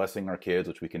 through blessing our kids,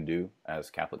 which we can do as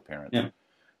Catholic parents. Yeah.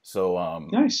 So,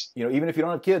 nice. Even if you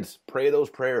don't have kids, pray those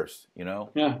prayers,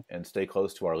 and stay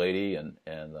close to Our Lady and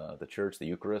the church, the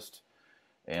Eucharist.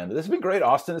 And this has been great,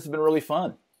 Austin. This has been really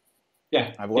fun.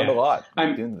 Yeah. I've learned a lot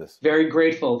doing this. Very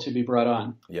grateful to be brought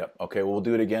on. Yep. Okay. Well, we'll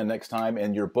do it again next time.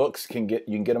 And your books you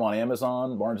can get them on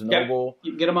Amazon, Barnes & Noble.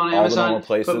 You can get them on Amazon.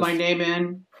 Put my name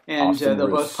in, and they'll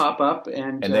both pop up.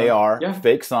 And they are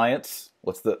Fake Science.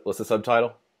 What's the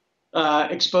subtitle?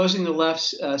 Exposing the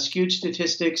left's skewed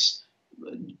statistics,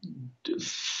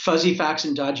 fuzzy facts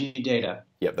and dodgy data.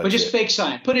 Yep, but just fake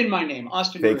science. Put in my name,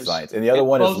 Austin Fake Ruse, science. And the other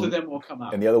one both of them will come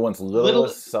up. And the other one's Little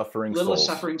Suffering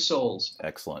Souls.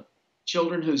 Excellent.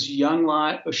 Children whose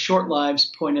short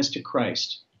lives point us to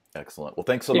Christ. Excellent. Well,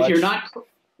 thanks so much.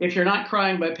 If you're not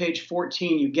crying by page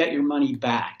 14, you get your money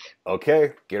back.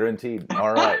 Okay, guaranteed.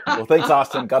 All right. Well, thanks,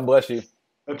 Austin. God bless you.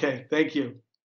 Okay, thank you.